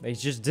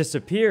 He's just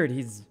disappeared.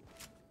 He's...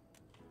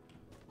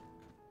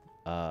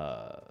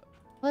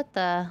 What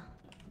the?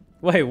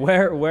 Wait,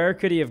 where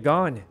could he have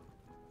gone?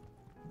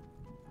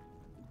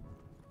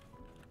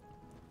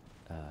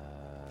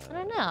 I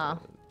don't know.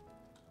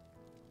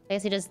 I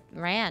guess he just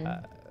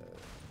ran.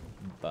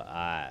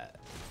 But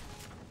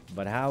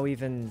how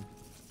even?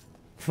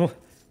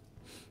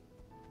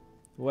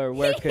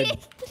 where could?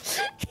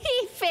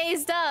 He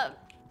phased up.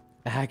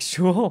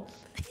 Actual?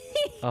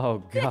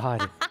 Oh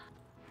God.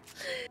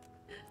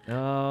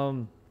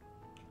 I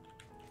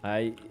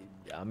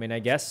mean, I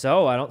guess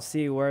so. I don't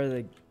see where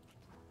the.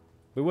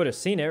 We would have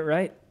seen it,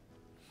 right?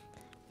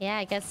 Yeah,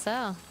 I guess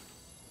so.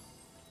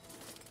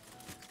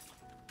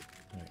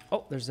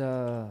 Oh, there's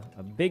a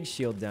big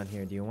shield down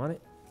here. Do you want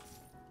it?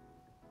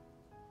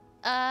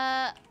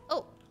 Oh.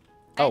 Oh,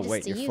 I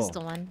wait, just you're used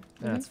full. one.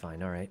 That's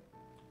fine. All right.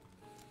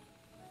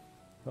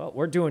 Well,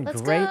 we're doing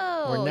Let's great.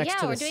 go. We're next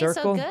to the we're doing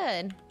circle. so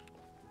good.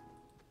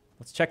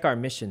 Let's check our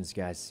missions,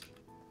 guys.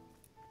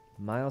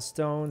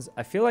 Milestones.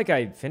 I feel like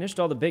I finished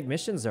all the big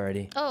missions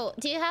already. Oh,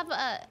 do you have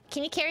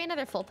can you carry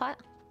another full pot?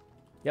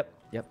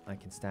 Yep, I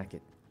can stack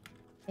it.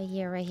 Right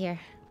here, right here.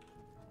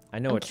 I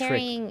know I'm a trick.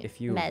 carrying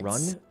If you meds.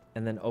 run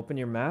and then open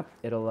your map,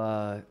 it'll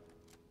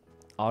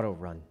auto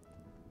run.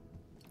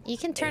 You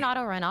can turn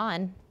auto run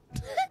on.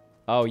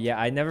 Oh yeah,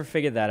 I never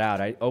figured that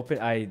out.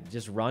 I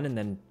just run and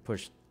then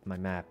push my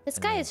map. This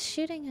guy is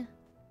shooting.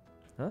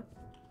 Huh?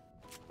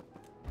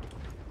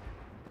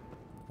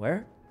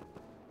 Where?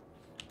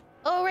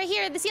 Oh, right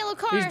here, this yellow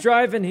car. He's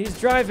driving. He's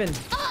driving.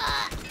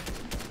 Ah!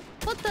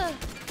 What the?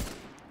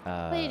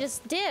 Wait, he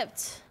just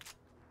dipped.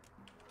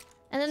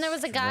 And then there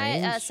was a guy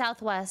Strange.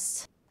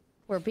 southwest.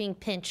 We're being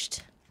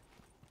pinched.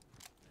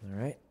 All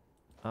right.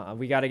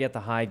 We got to get the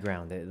high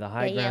ground. The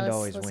high ground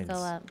always let's wins. go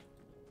up.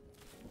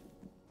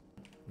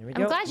 Here we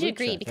I'm go. glad you Lucha,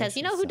 agree because thanks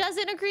you for know the who sub.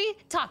 doesn't agree?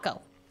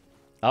 Taco.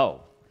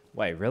 Oh,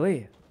 wait,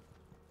 really?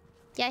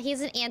 Yeah, he's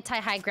an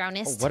anti-high Oh,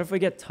 groundist. what if we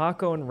get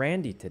Taco and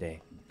Randy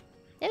today?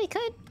 Yeah, we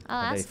could.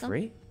 I'll Are ask they him.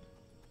 free?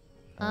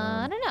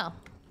 I don't know.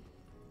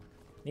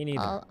 Me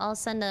neither. I'll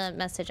send a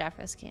message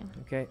after this game.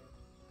 Okay.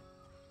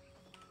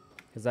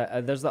 Because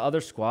there's the other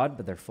squad,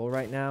 but they're full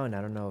right now, and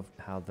I don't know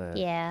how the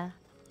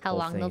How whole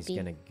long they'll thing's be.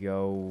 gonna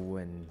go.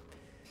 And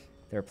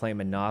they're playing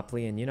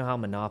Monopoly, and you know how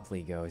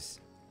Monopoly goes.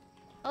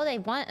 Oh, they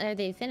won or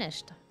they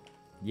finished.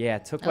 Yeah,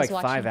 it took I was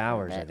like 5 watching for a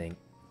hours, I bit. think.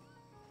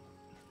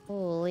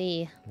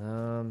 Holy.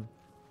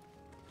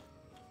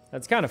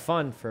 That's kind of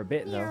fun for a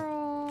bit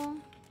though.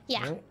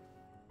 Yeah. Right?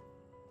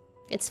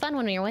 It's fun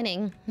when you're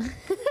winning.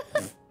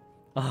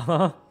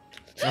 Okay.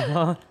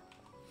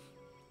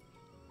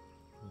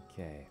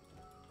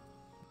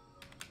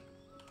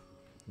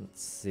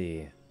 Let's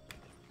see.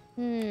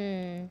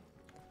 Well,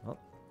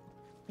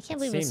 I can't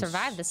believe we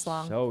survived this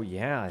long. So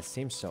yeah, it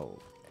seems so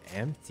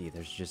empty.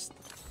 There's just.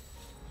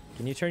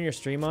 Can you turn your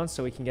stream on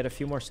so we can get a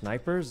few more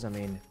snipers? I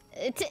mean.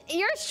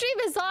 Your stream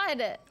is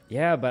on.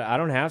 Yeah, but I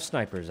don't have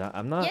snipers.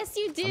 I'm not. Yes,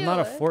 you do. I'm not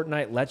a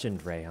Fortnite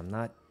legend, Ray. I'm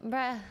not.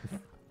 Bruh.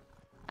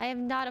 I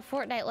am not a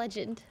Fortnite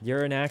legend.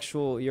 You're a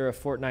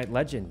Fortnite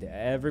legend.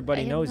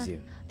 Everybody knows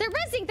you. They're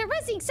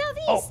rezzing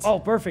southeast. Oh,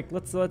 perfect.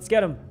 Let's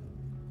get them.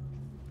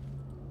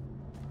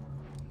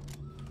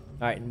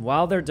 right, and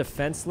while they're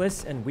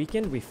defenseless and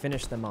weakened, we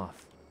finish them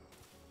off.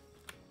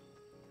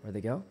 Where'd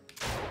they go?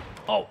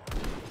 Oh!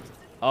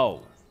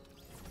 Oh.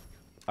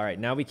 All right,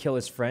 now we kill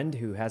his friend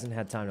who hasn't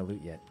had time to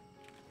loot yet.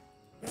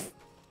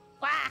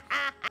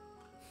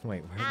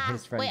 Wait, where did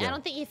his friend Wait, go? I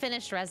don't think you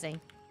finished rezzing.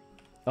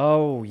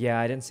 Oh, yeah,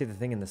 I didn't see the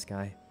thing in the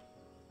sky.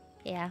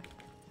 Yeah.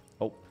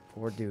 Oh,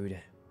 poor dude.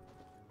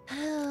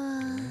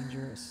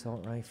 Ranger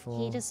assault rifle.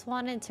 He just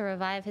wanted to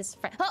revive his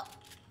friend. Oh!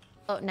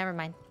 Oh, never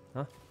mind.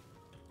 Huh?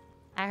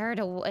 I heard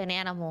an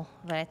animal,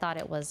 but I thought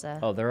it was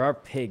Oh, there are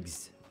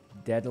pigs.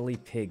 Deadly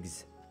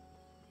pigs.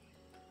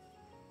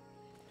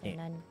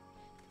 Dun-dun,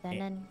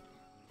 dun-dun,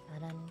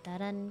 dun-dun,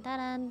 dun-dun,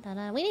 dun-dun,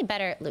 dun-dun. We need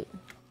better loot.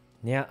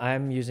 Yeah,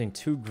 I'm using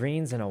 2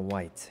 greens and a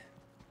white.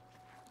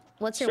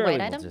 What's your Surely white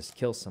we'll item? just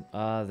kill some.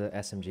 The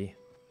SMG.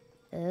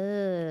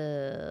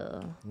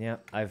 Oh. Yeah,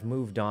 I've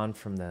moved on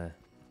from the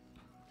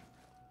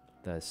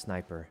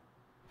sniper.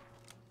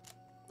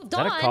 Is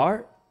that a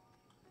car?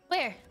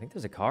 Where? I think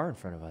there's a car in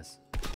front of us.